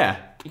bullies. Like, Yeah.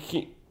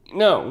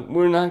 no,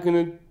 we're not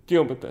gonna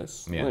deal with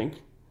this. Yeah. Like,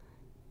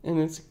 and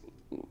it's,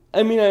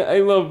 I mean, I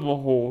love the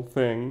whole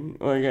thing.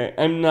 Like,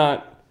 I'm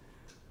not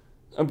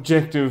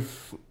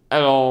objective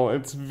at all.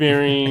 It's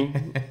very,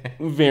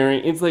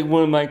 it's like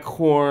one of my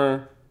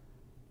core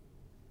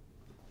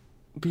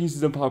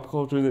pieces of pop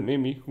culture that made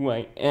me who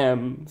I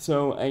am.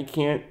 So I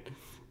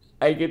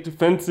get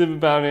defensive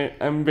about it.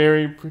 I'm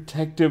very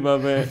protective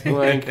of it.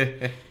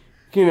 Like,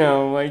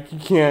 like you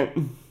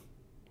can't.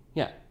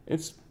 Yeah,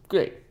 it's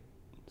great.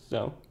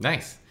 So.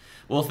 Nice.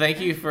 Well, thank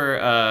you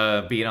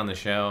for being on the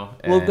show.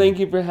 Well, and thank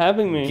you for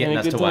having me. getting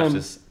Had us a to good watch time.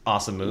 this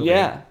awesome movie.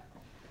 Yeah.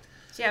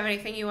 Do you have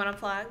anything you want to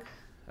plug?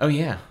 Oh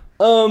yeah.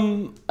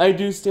 I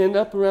do stand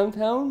up around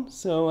town,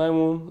 so I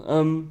will.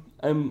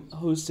 I'm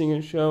hosting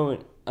a show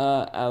at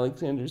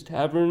Alexander's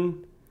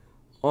Tavern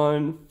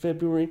on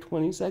February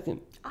 22nd.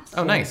 Awesome.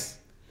 Oh, nice.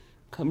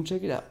 Come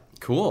check it out.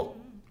 Cool.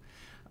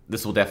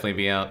 This will definitely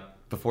be out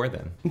before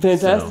then.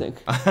 Fantastic.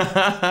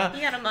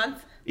 You got a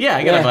month. Yeah,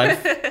 I got a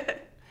month.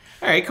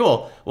 All right,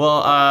 cool.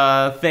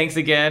 Well, thanks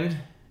again.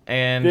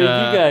 And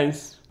Thank you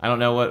guys. I don't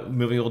know what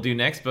movie we'll do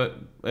next, but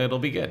it'll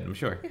be good, I'm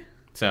sure.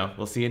 So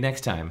we'll see you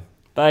next time.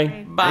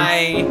 Bye.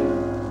 Bye.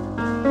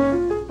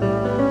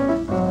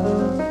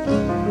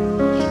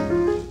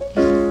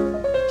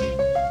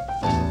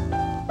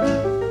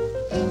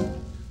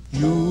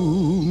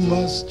 You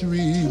must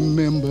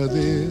remember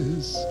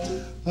this.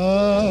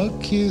 A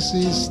kiss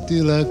is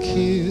still a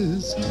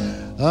kiss.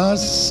 A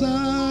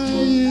sigh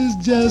is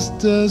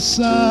just a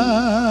sigh.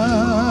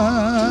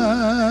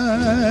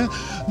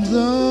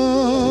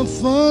 the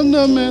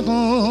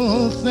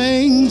fundamental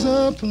things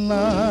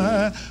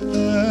apply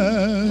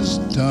as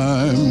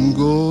time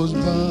goes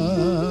by.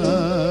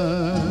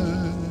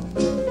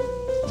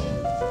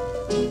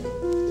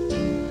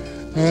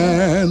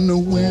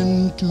 And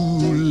when two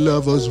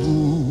lovers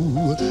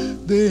woo,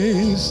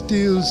 they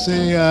still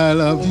say I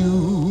love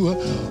you.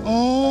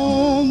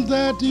 On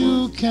that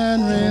you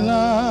can rely.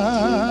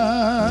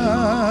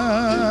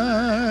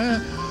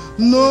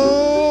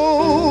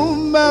 No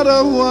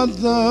matter what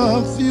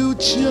the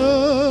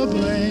future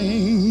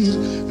brings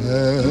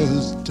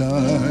as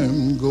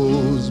time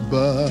goes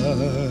by.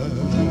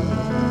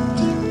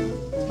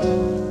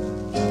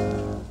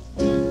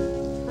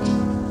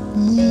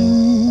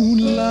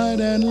 Moonlight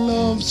and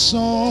love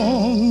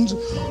songs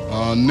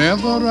are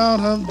never out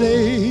of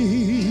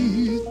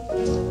date.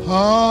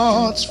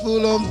 Hearts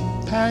full of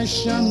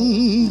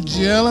passion,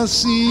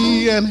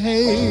 jealousy, and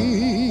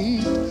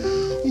hate.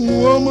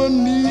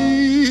 Woman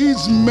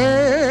needs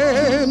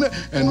man,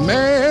 and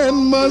man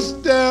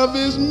must have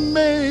his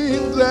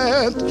mate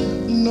that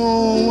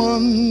no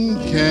one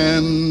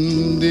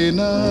can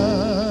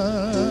deny.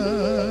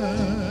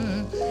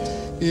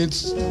 It's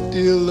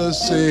still the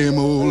same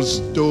old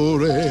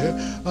story,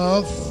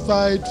 a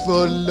fight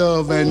for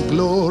love and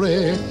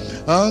glory,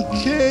 a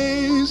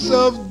case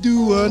of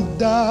do or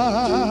die.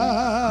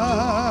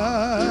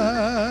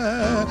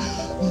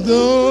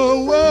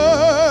 The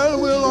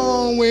world will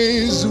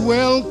always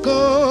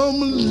welcome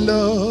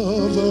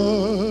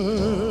lovers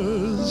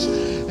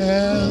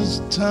as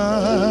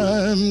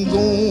time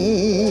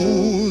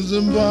goes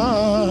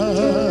by.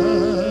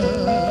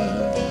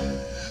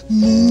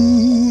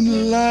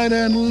 Moonlight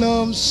and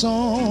love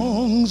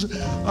songs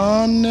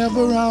are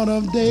never out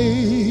of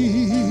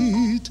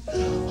date.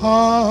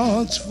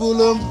 Hearts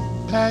full of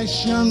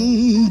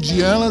passion,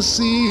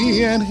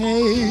 jealousy, and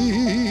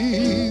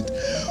hate.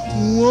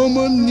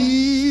 Woman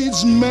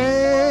needs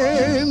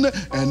man,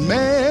 and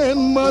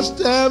man must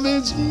have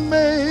its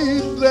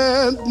mate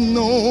that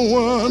no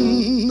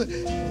one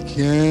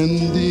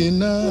can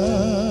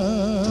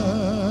deny.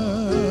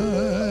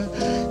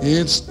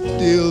 It's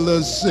still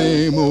the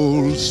same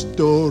old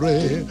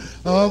story,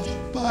 a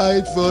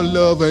fight for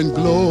love and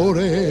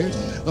glory,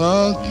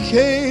 a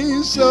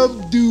case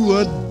of do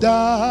or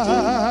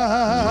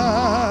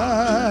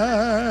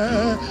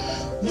die.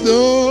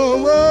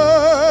 The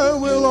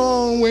world will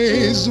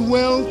always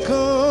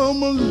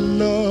welcome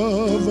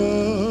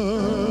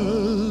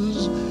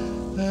lovers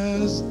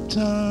as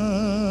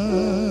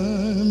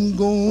time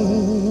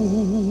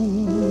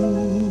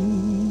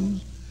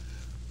goes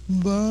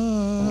by.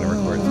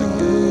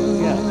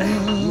 Yeah.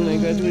 When I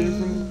graduated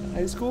from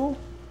high school,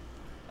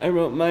 I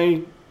wrote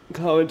my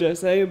college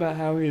essay about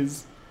how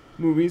his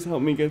movies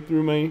helped me get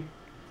through my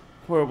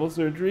horrible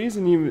surgeries,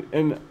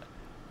 and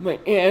my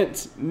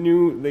aunt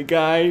knew the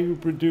guy who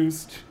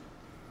produced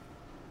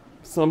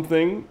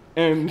something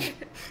and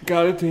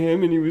got it to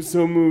him, and he was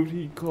so moved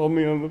he called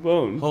me on the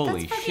phone.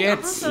 Holy That's fucking shit.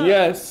 awesome.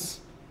 Yes.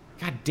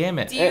 God damn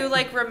it. Do you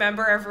like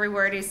remember every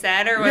word he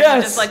said, or was Yes.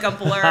 it just like a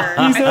blur?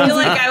 I feel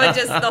like I would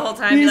just the whole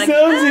time be He like,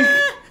 sounds like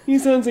 "Ah." he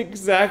sounds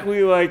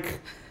exactly like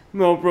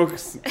Mel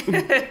Brooks.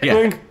 Yeah.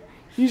 Like,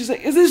 he's just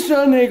like, "Is this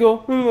John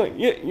Nagel?" And I'm like,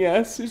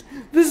 yes. He's,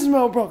 "This is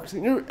Mel Brooks,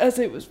 and your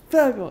essay was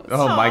fabulous."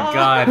 Oh my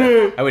god.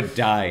 I would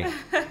die.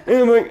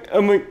 And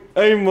I'm like,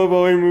 I love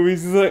all your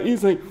movies.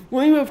 He's like,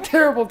 "Well, you have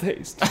terrible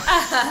taste."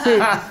 Sounds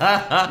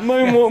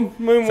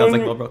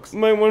like Mel Brooks.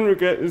 My one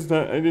regret is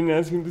that I didn't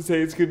ask him to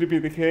say "It's good to be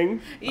the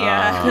king,"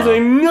 Yeah. because I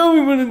know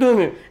he would have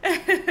done it.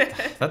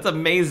 That's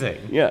amazing.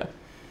 Yeah.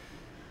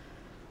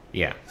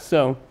 Yeah.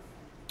 So,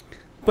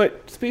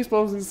 but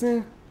Spaceballs is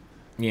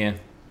Yeah.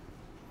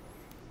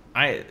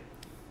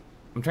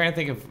 I'm trying to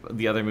think of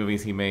the other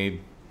movies he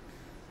made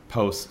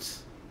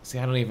post. See,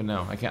 I don't even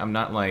know. I'm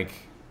not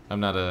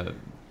a.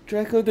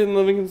 Draco Dead and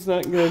Living is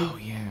not good. Oh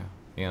yeah.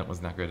 Yeah, it was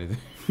not good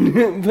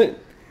either.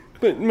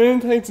 but Men in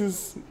Tights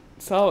is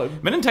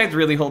solid. Men in Tights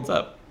really holds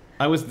up.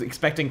 I was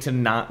expecting to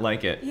not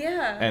like it.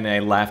 Yeah. And I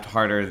laughed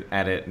harder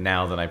at it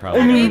now than I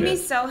probably It would made have. me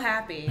so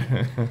happy.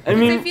 I I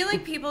mean, feel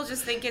like people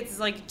just think it's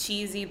like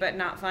cheesy but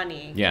not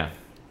funny. Yeah.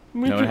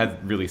 No, it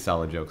had really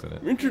solid jokes in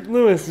it. Richard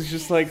Lewis is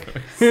just like,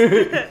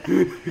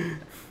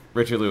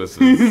 Richard Lewis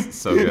was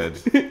so good.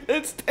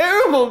 it's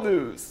terrible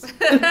news.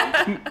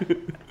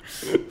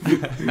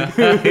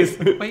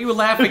 Why are you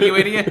laughing, you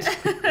idiot?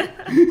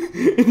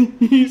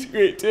 He's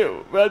great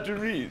too. Roger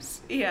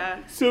Reeves, Yeah.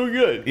 so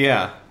good.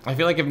 Yeah. I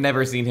feel like I've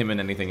never seen him in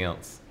anything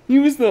else. He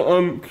was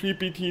the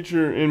creepy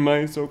teacher in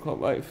My So-Called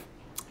Life,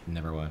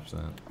 Never watched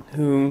that.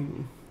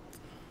 who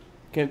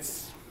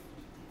gets,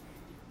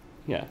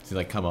 yeah. Does he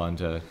like come on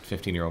to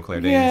 15-year-old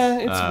Claire Danes? Yeah,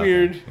 it's okay.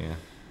 weird. Yeah.